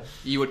meaningless. Yeah.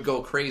 You would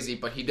go crazy,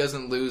 but he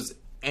doesn't lose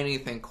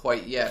anything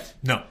quite yet.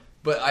 No.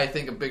 But I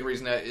think a big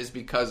reason that is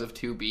because of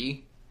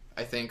 2B.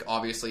 I think,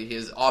 obviously,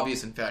 his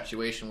obvious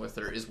infatuation with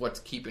her is what's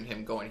keeping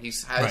him going. He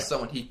has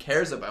someone he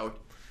cares about,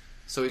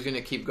 so he's going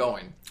to keep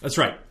going. That's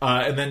right.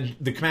 And then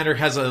the commander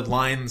has a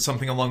line,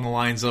 something along the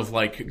lines of,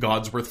 like,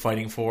 God's worth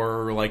fighting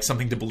for, or, like,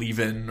 something to believe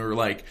in, or,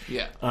 like...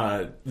 Yeah.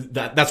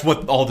 That's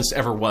what all this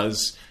ever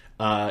was.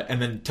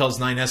 And then tells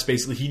 9S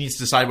basically he needs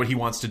to decide what he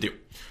wants to do.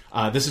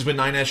 This is when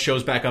 9S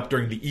shows back up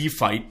during the Eve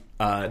fight.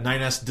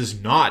 9S does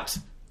not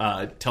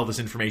tell this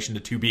information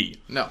to 2B.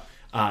 No.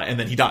 And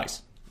then he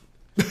dies.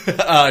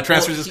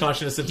 Transfers his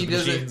consciousness into the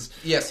machines.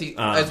 Yes,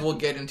 as we'll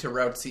get into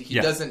Route C, he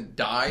doesn't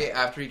die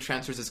after he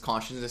transfers his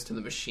consciousness to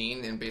the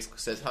machine and basically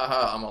says,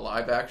 haha, I'm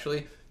alive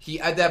actually.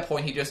 At that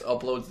point, he just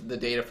uploads the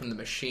data from the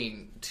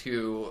machine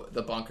to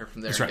the bunker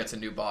from there and gets a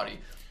new body.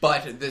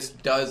 But this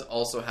does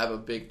also have a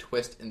big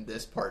twist in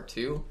this part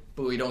too,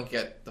 but we don't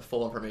get the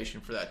full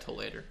information for that till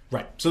later.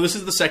 Right. So this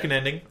is the second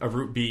ending of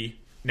Route B.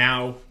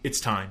 Now it's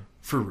time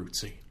for Route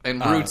C.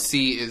 And Route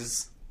C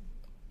is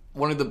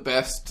one of the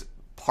best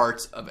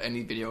parts of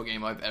any video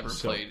game I've ever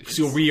played.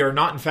 So we are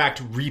not, in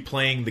fact,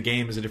 replaying the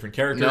game as a different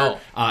character. No.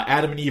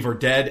 Adam and Eve are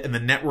dead, and the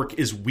network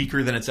is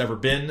weaker than it's ever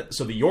been.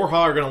 So the Yorha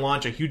are going to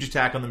launch a huge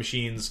attack on the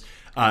machines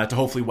to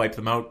hopefully wipe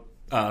them out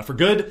for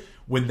good.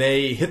 When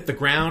they hit the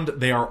ground,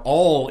 they are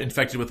all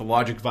infected with the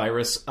logic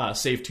virus,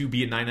 save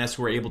 2B and 9S,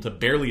 who are able to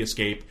barely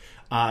escape.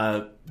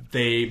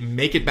 They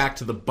make it back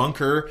to the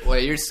bunker.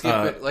 Wait, you're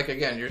skipping...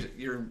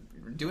 you're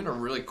doing a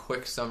really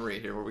quick summary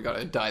here where we got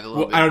to dive a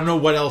little bit. I don't know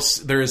what else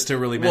there is to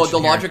really mention.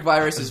 Well, the logic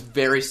virus is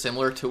very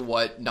similar to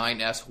what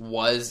 9S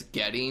was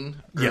getting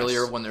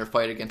earlier when they were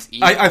fighting against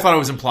Eve. I thought it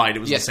was implied it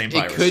was the same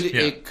virus.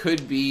 It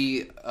could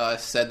be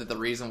said that the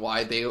reason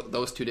why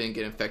those two didn't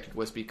get infected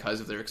was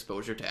because of their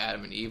exposure to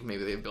Adam and Eve.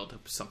 Maybe they built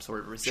up some sort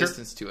of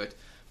resistance to it.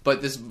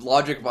 But this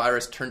logic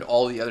virus turned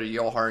all the other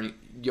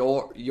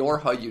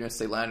Yorha units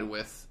they landed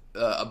with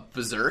a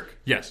berserk.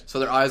 Yes. So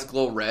their eyes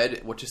glow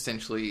red, which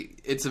essentially,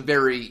 it's a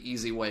very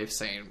easy way of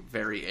saying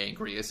very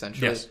angry,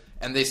 essentially. Yes.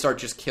 And they start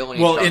just killing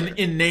each other. Well,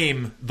 in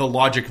name, the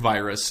logic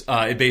virus,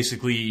 it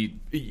basically,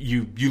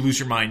 you lose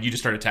your mind, you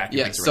just start attacking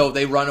things around. So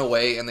they run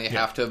away, and they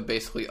have to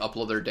basically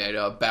upload their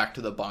data back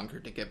to the bunker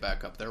to get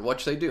back up there,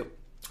 which they do.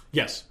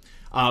 Yes.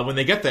 When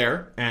they get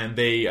there, and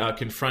they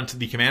confront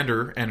the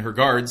commander and her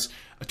guards,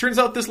 it turns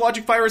out this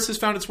logic virus has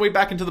found its way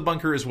back into the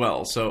bunker as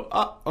well.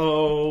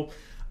 So,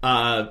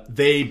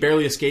 they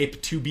barely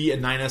escape. 2B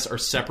and 9S are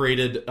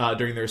separated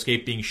during their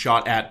escape, being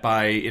shot at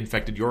by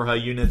infected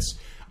Yorha units.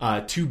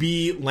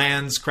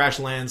 2B crash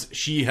lands.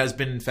 She has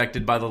been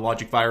infected by the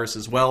logic virus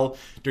as well.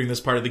 During this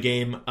part of the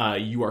game,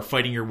 you are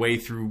fighting your way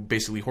through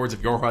basically hordes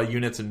of Yorha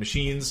units and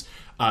machines.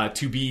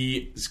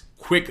 2B is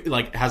quick,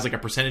 has a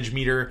percentage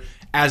meter.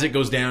 As it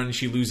goes down,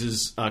 she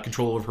loses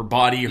control of her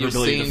body, her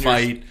ability to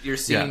fight. You're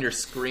seeing your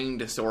screen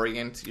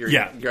disorient. You're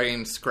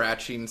getting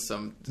scratching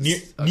some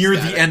near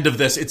the end of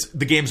this.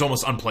 The game's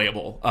almost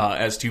unplayable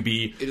as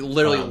 2B.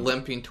 Literally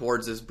limping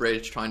towards this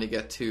bridge, trying to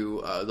get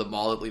to the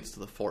mall that leads to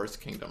the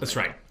Forest Kingdom. That's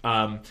right.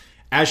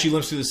 As she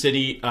limps through the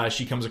city,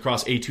 she comes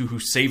across A2, who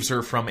saves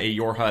her from a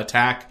Yorha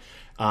attack.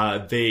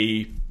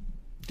 They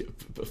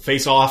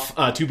face off.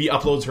 2B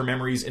uploads her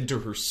memories into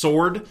her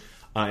sword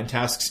and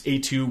tasks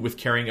A2 with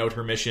carrying out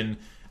her mission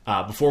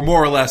before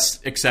more or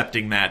less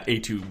accepting that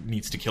A2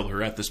 needs to kill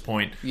her at this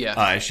point. Yes.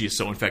 As she is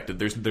so infected.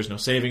 There's no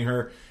saving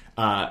her.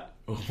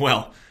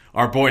 Well,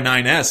 our boy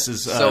 9S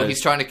is... so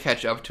he's trying to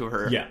catch up to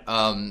her. Yeah.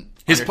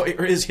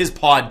 His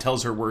pod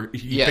tells her where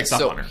he picks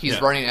up on her.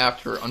 He's running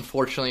after her.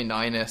 Unfortunately,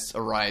 9S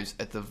arrives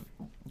at the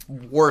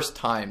worst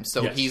time,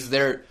 so he's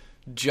there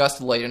just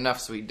late enough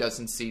so he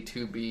doesn't see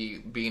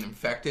 2B being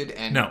infected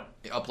and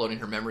uploading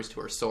her memories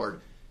to her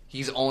sword.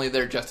 He's only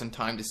there just in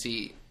time to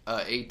see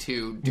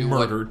A2 do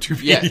murder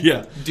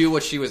 2B. Do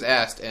what she was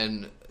asked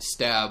and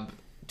stab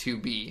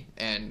 2B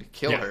and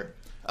kill her.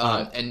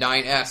 And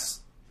 9S,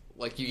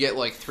 like, you get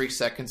like 3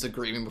 seconds of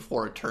grieving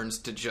before it turns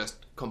to just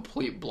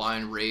complete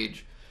blind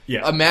rage.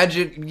 Yeah.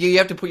 Imagine, you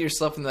have to put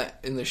yourself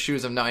in the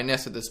shoes of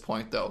 9S at this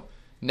point, though.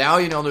 Now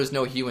you know there's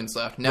no humans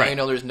left. Now you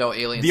know there's no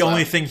aliens left. The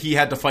only thing he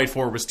had to fight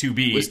for was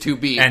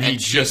 2B. And he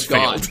just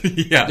failed.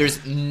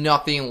 There's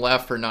nothing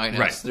left for 9S.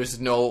 Right. There's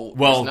no...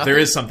 Well, there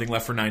is something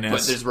left for 9S.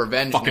 But there's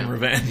revenge Fucking now.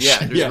 revenge.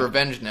 Yeah, there's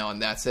revenge now,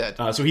 and that's it.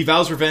 So he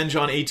vows revenge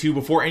on A2.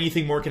 Before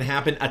anything more can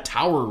happen, a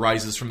tower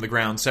rises from the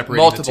ground,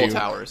 separating the two. Multiple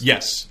towers.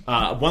 Yes.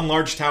 One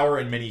large tower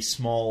and many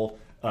small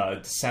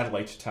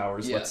satellite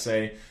towers, let's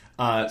say.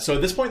 So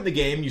at this point in the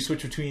game, you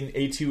switch between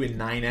A2 and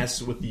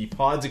 9S with the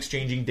pods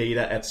exchanging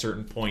data at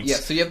certain points. Yeah,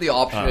 so you have the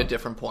option at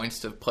different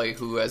points to play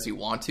who as you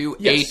want to.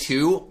 Yes.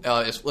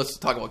 A2, let's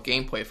talk about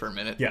gameplay for a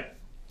minute. Yeah.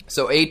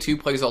 So A2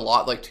 plays a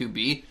lot like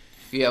 2B.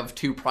 You have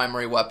 2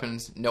 primary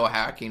weapons, no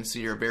hacking, so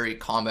you're a very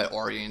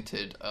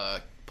combat-oriented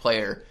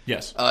player.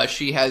 Yes.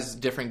 She has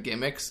different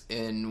gimmicks.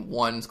 In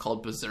one's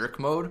called Berserk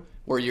mode,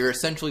 where you're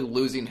essentially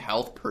losing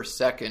health per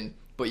second,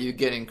 but you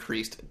get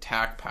increased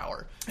attack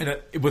power. And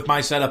with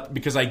my setup,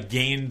 because I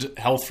gained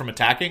health from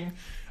attacking,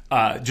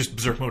 just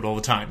Berserk mode all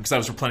the time, because I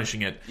was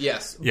replenishing it.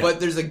 Yes, but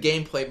there's a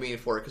gameplay meaning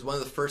for it, because one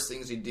of the first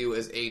things you do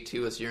as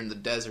A2 is you're in the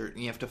desert,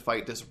 and you have to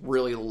fight this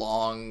really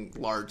long,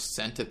 large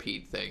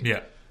centipede thing.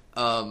 Yeah.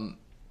 And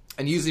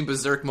using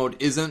Berserk mode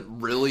isn't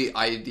really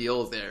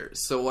ideal there.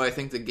 So what I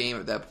think the game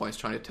at that point is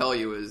trying to tell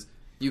you is,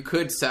 you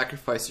could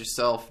sacrifice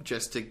yourself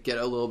just to get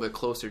a little bit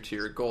closer to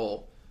your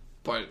goal,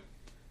 but...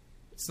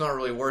 it's not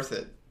really worth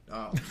it.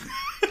 I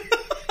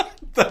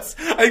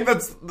think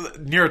that's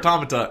Nier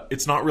Automata.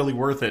 It's not really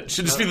worth it.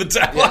 Should just be the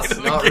tagline of the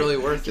game. It's not really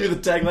worth it. Should be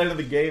the tagline of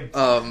the game.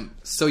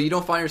 So you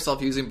don't find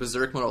yourself using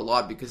Berserk mode a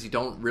lot because you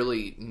don't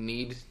really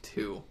need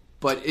to.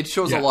 But it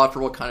shows a lot for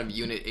what kind of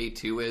unit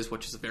A2 is,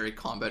 which is very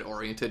combat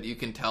oriented. You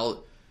can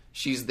tell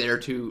she's there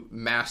to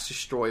mass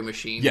destroy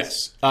machines.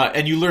 Yes,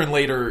 and you learn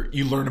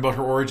about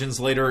her origins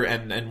later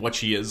and what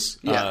she is.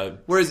 Yeah.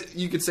 Whereas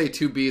you could say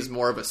 2B is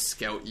more of a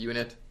scout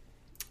unit.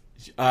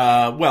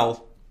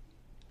 Well,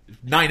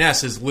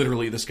 9S is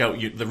literally the scout,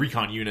 the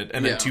recon unit,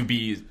 and then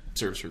 2B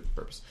serves her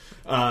purpose.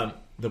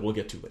 That we'll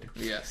get to later.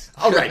 Yes.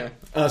 All right.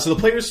 So the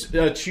players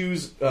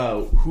choose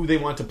who they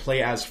want to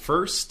play as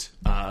first.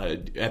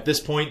 At this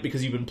point,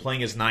 because you've been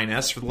playing as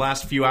 9S for the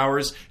last few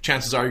hours,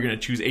 chances are you're going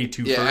to choose A2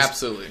 first. Yeah,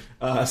 absolutely.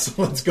 So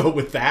let's go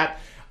with that.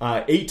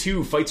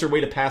 A2 fights her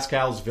way to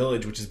Pascal's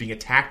village, which is being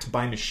attacked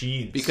by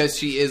machines. Because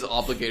she is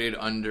obligated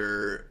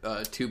under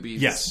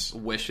 2B's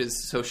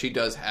wishes, so she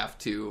does have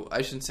to...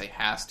 I shouldn't say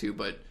has to,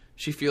 but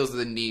she feels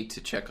the need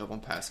to check up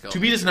on Pascal.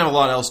 2B doesn't have a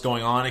lot else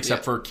going on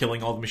except for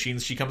killing all the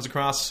machines she comes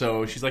across,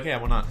 so she's like,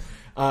 yeah, why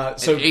not?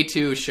 So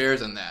A2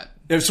 shares in that.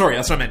 Sorry,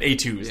 that's what I meant.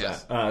 A2 is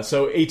that.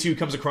 So A2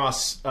 comes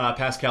across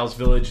Pascal's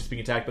village. It's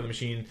being attacked by the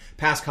machine.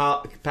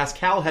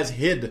 Pascal has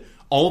hid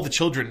all the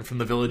children from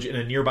the village in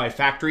a nearby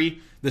factory.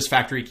 This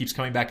factory keeps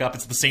coming back up.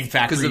 It's the same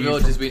factory. Because the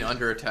village is being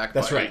under attack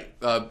by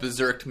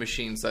berserked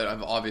machines that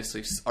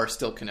obviously are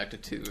still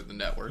connected to the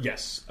network.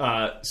 Yes.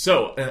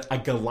 So a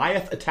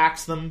Goliath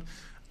attacks them.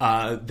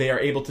 They are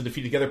able to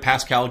defeat together.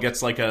 Pascal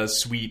gets like a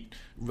sweet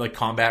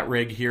combat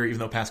rig here, even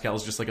though Pascal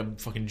is just like a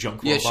fucking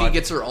junk robot. Yeah, she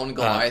gets her own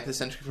Goliath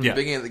essentially from the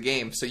beginning of the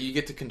game, so you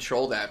get to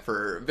control that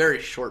for a very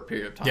short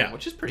period of time,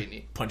 which is pretty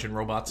neat. Punching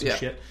robots and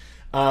shit.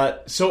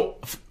 So,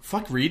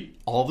 fuck Reed,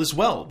 all is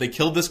well. They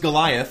killed this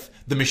Goliath.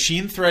 The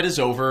machine threat is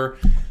over.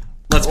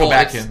 Let's go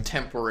back in.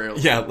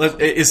 Temporarily. Yeah,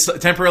 it's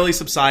temporarily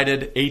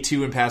subsided.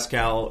 A2 and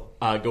Pascal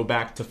go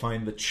back to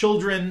find the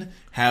children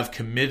have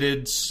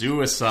committed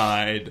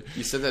suicide.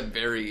 You said that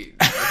very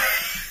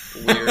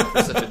weird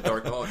for such a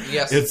dark moment.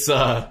 Yes, it's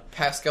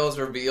Pascal's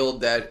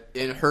revealed that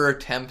in her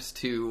attempts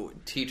to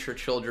teach her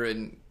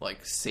children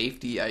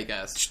safety, I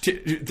guess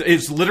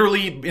it's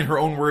literally in her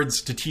own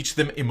words to teach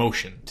them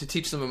emotion. To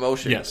teach them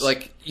emotion. Yes,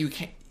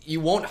 you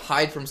won't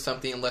hide from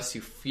something unless you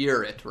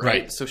fear it,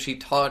 right? So she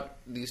taught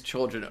these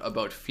children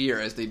about fear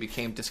as they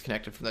became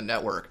disconnected from the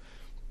network.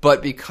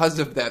 But because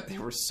of that, they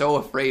were so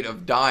afraid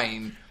of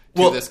dying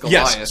to this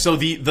Goliath. Yes. So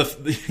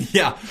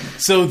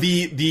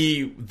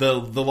the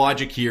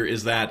logic here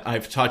is that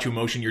I've taught you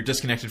emotion. You're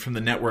disconnected from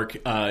the network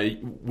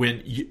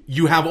when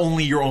you have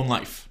only your own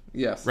life.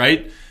 Yes.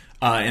 Right.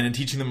 And in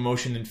teaching them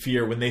emotion and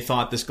fear, when they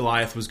thought this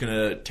Goliath was going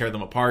to tear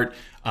them apart,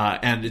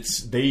 and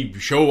they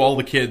show all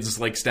the kids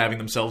stabbing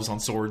themselves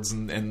on swords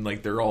and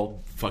they're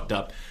all fucked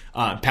up.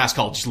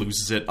 Pascal just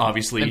loses it,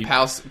 obviously. And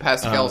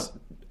Pascal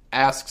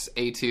asks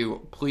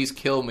A2, please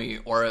kill me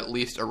or at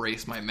least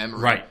erase my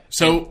memory. Right.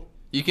 So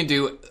you can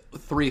do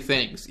 3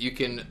 things. You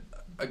can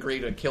agree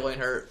to killing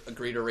her,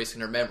 agree to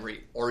erasing her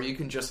memory, or you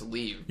can just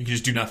leave. You can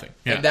just do nothing.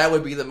 Yeah. And that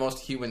would be the most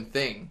human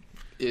thing,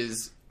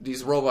 is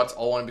these robots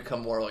all want to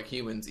become more like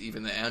humans,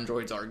 even the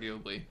androids,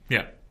 arguably.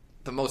 Yeah.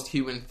 The most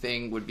human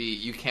thing would be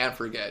you can't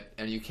forget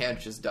and you can't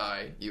just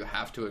die. You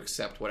have to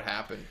accept what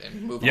happened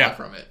and move on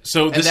from it.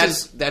 So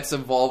that's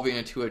evolving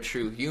into a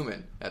true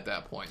human at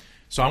that point.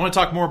 So I want to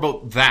talk more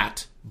about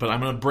that, but I'm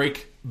going to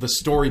break the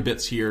story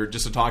bits here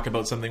just to talk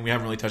about something we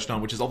haven't really touched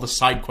on, which is all the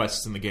side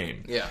quests in the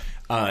game. Yeah.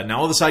 Now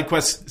all the side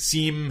quests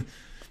seem...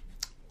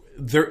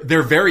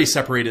 They're very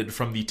separated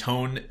from the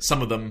tone,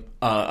 some of them,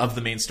 of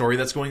the main story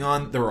that's going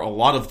on. There are a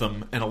lot of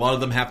them, and a lot of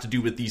them have to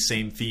do with these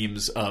same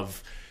themes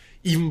of...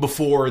 even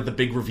before the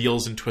big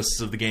reveals and twists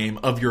of the game,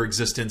 of your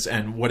existence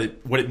and what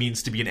it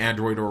means to be an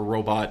android or a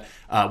robot.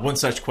 One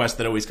such quest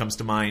that always comes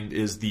to mind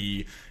is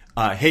the,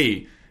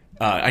 hey,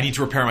 I need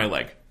to repair my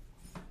leg.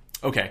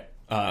 Okay.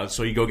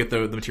 So you go get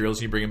the materials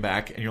and you bring them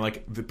back, and you're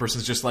like, the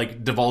person's just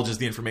like divulges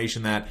the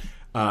information that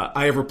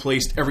I have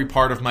replaced every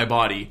part of my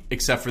body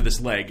except for this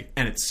leg,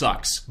 and it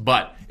sucks.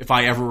 But if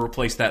I ever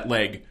replace that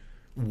leg,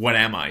 what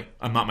am I?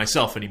 I'm not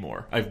myself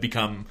anymore. I've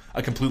become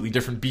a completely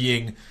different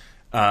being.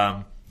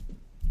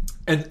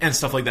 And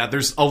stuff like that.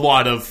 There's a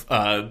lot of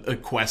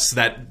quests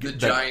that...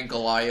 giant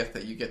Goliath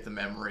that you get the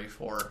memory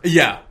for.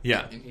 Yeah.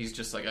 And he's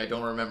just like, I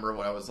don't remember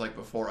what I was like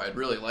before. I'd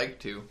really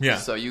like to. Yeah.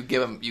 So you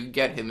get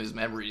him his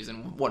memories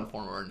in one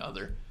form or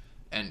another.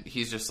 And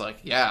he's just like,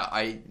 yeah,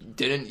 I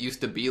didn't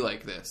used to be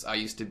like this. I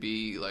used to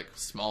be like a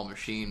small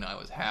machine. I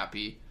was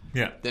happy.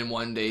 Yeah. Then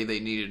one day they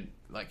needed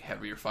like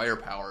heavier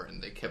firepower,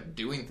 and they kept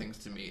doing things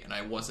to me, and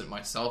I wasn't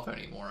myself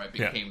anymore. I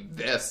became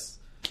this.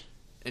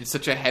 In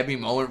such a heavy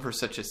moment for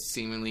such a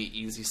seemingly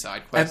easy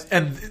side quest.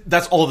 And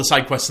that's all the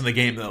side quests in the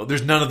game, though.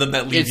 There's none of them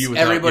that leave you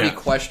without... everybody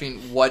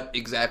questioning what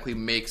exactly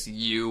makes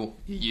you,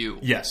 you.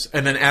 Yes.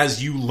 And then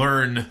as you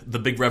learn the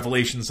big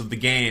revelations of the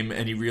game,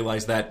 and you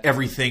realize that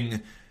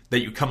everything that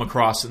you come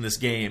across in this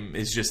game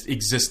is just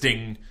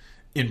existing...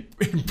 in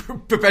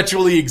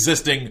perpetually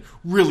existing,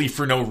 really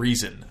for no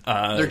reason.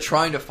 They're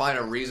trying to find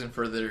a reason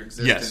for their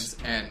existence, yes.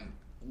 And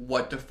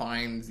what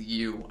defines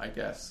you, I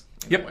guess.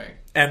 Yep. Way.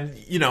 And,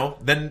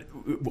 then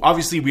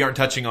obviously we aren't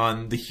touching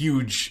on the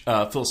huge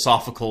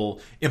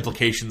philosophical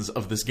implications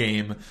of this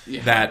game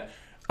that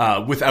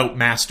without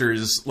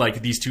masters,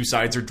 like, these two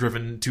sides are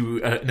driven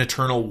to an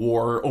eternal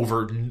war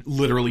over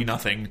literally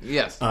nothing.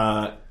 Yes.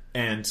 So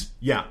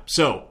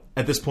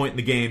at this point in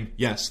the game,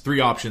 yes, 3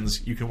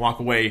 options. You can walk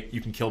away,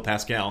 you can kill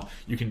Pascal,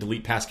 you can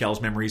delete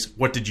Pascal's memories.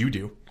 What did you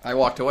do? I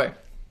walked away.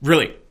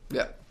 Really?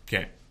 Yeah.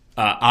 Okay.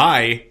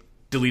 I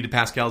deleted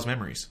Pascal's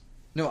memories.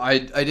 No, I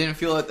didn't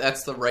feel that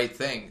that's the right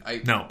thing.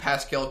 No.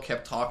 Pascal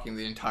kept talking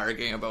the entire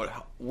game about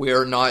how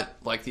we're not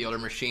like the other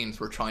machines.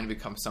 We're trying to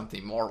become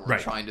something more. We're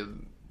trying to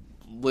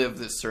live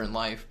this certain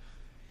life.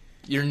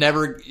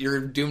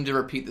 You're doomed to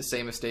repeat the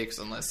same mistakes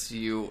unless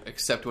you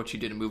accept what you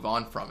did and move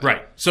on from it.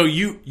 Right. So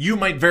you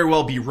might very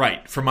well be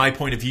right. From my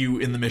point of view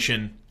in the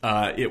mission,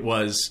 it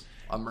was...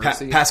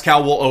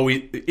 Pascal will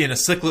always, in a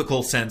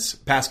cyclical sense,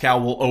 Pascal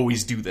will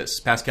always do this.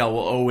 Pascal will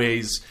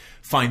always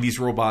find these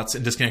robots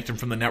and disconnect them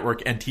from the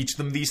network and teach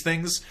them these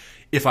things.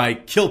 If I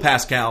kill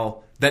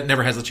Pascal, that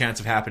never has a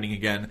chance of happening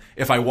again.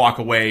 If I walk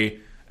away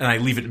and I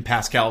leave it in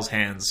Pascal's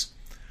hands,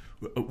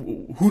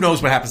 who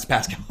knows what happens to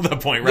Pascal at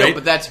that point, right? No,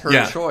 but that's her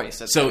choice.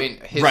 That's,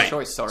 his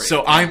choice, sorry.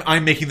 So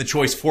I'm making the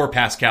choice for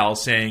Pascal,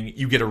 saying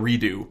you get a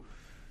redo.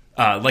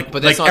 Like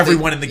but that's like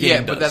everyone in the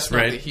game does, but that's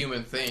right? not the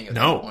human thing at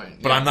no, that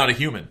point. But I'm not a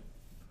human.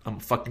 I'm a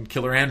fucking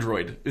killer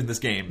android in this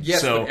game.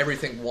 Yes, so, but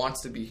everything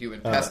wants to be human.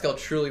 Pascal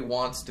truly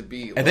wants to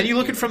be. And then you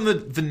look at it from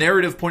the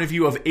narrative point of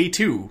view of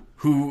A2,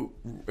 who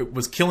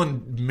was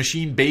killing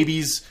machine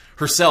babies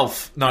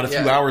herself not a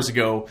few hours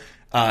ago,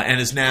 and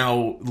is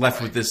now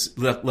left with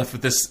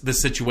this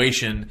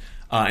situation.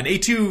 And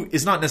A2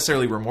 is not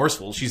necessarily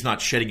remorseful. She's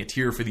not shedding a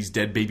tear for these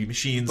dead baby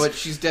machines. But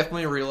she's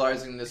definitely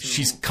realizing this.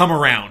 She's come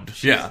around.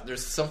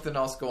 There's something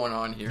else going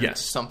on here.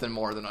 Yes. Something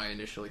more than I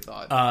initially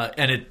thought.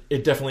 And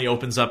it definitely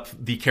opens up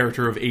the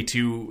character of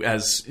A2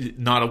 as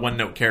not a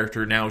one-note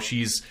character. Now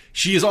she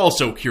is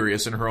also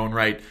curious in her own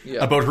right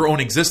about her own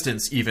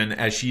existence, even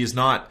as she is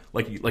not,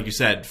 like you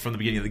said, from the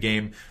beginning of the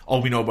game,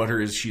 all we know about her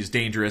is she is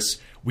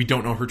dangerous. We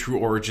don't know her true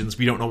origins.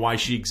 We don't know why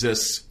she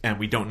exists, and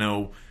we don't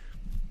know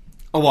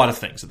a lot of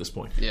things at this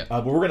point. Yeah.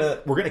 But we're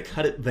gonna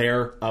cut it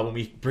there. When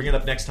we bring it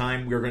up next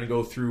time, we're gonna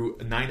go through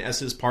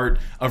 9S's part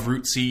of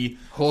Route C.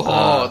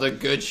 The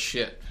good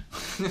shit.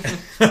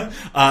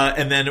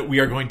 And then we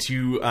are going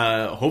to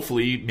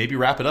hopefully maybe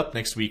wrap it up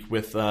next week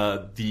with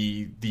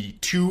the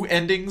 2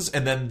 endings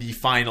and then the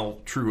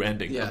final true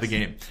ending of the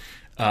game.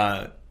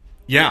 Man,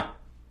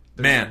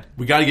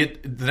 we got to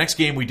get the next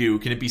game we do.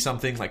 Can it be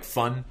something like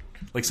fun?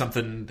 Like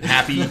something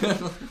happy,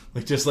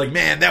 like just like,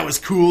 man, that was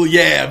cool.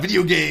 Yeah,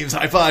 video games,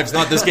 high fives.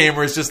 Not this game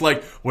where it's just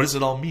like, what does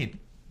it all mean?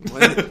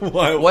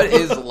 What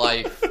is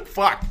life?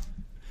 Fuck.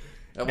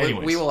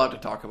 We will have to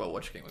talk about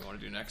which game we want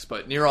to do next.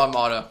 But Nier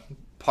Automata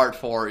Part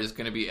 4 is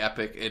going to be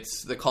epic.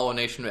 It's the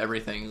culmination of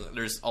everything.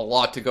 There's a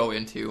lot to go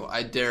into.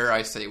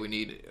 I say we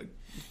need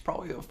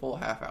probably a full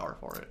half hour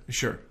for it.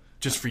 Sure,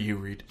 just for you,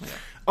 Reed. Yeah.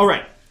 All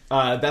right.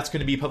 That's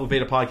going to be Public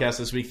Beta Podcast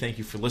this week. Thank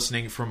you for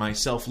listening. For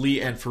myself,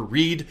 Lee, and for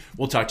Reed,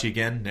 we'll talk to you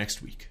again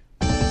next week.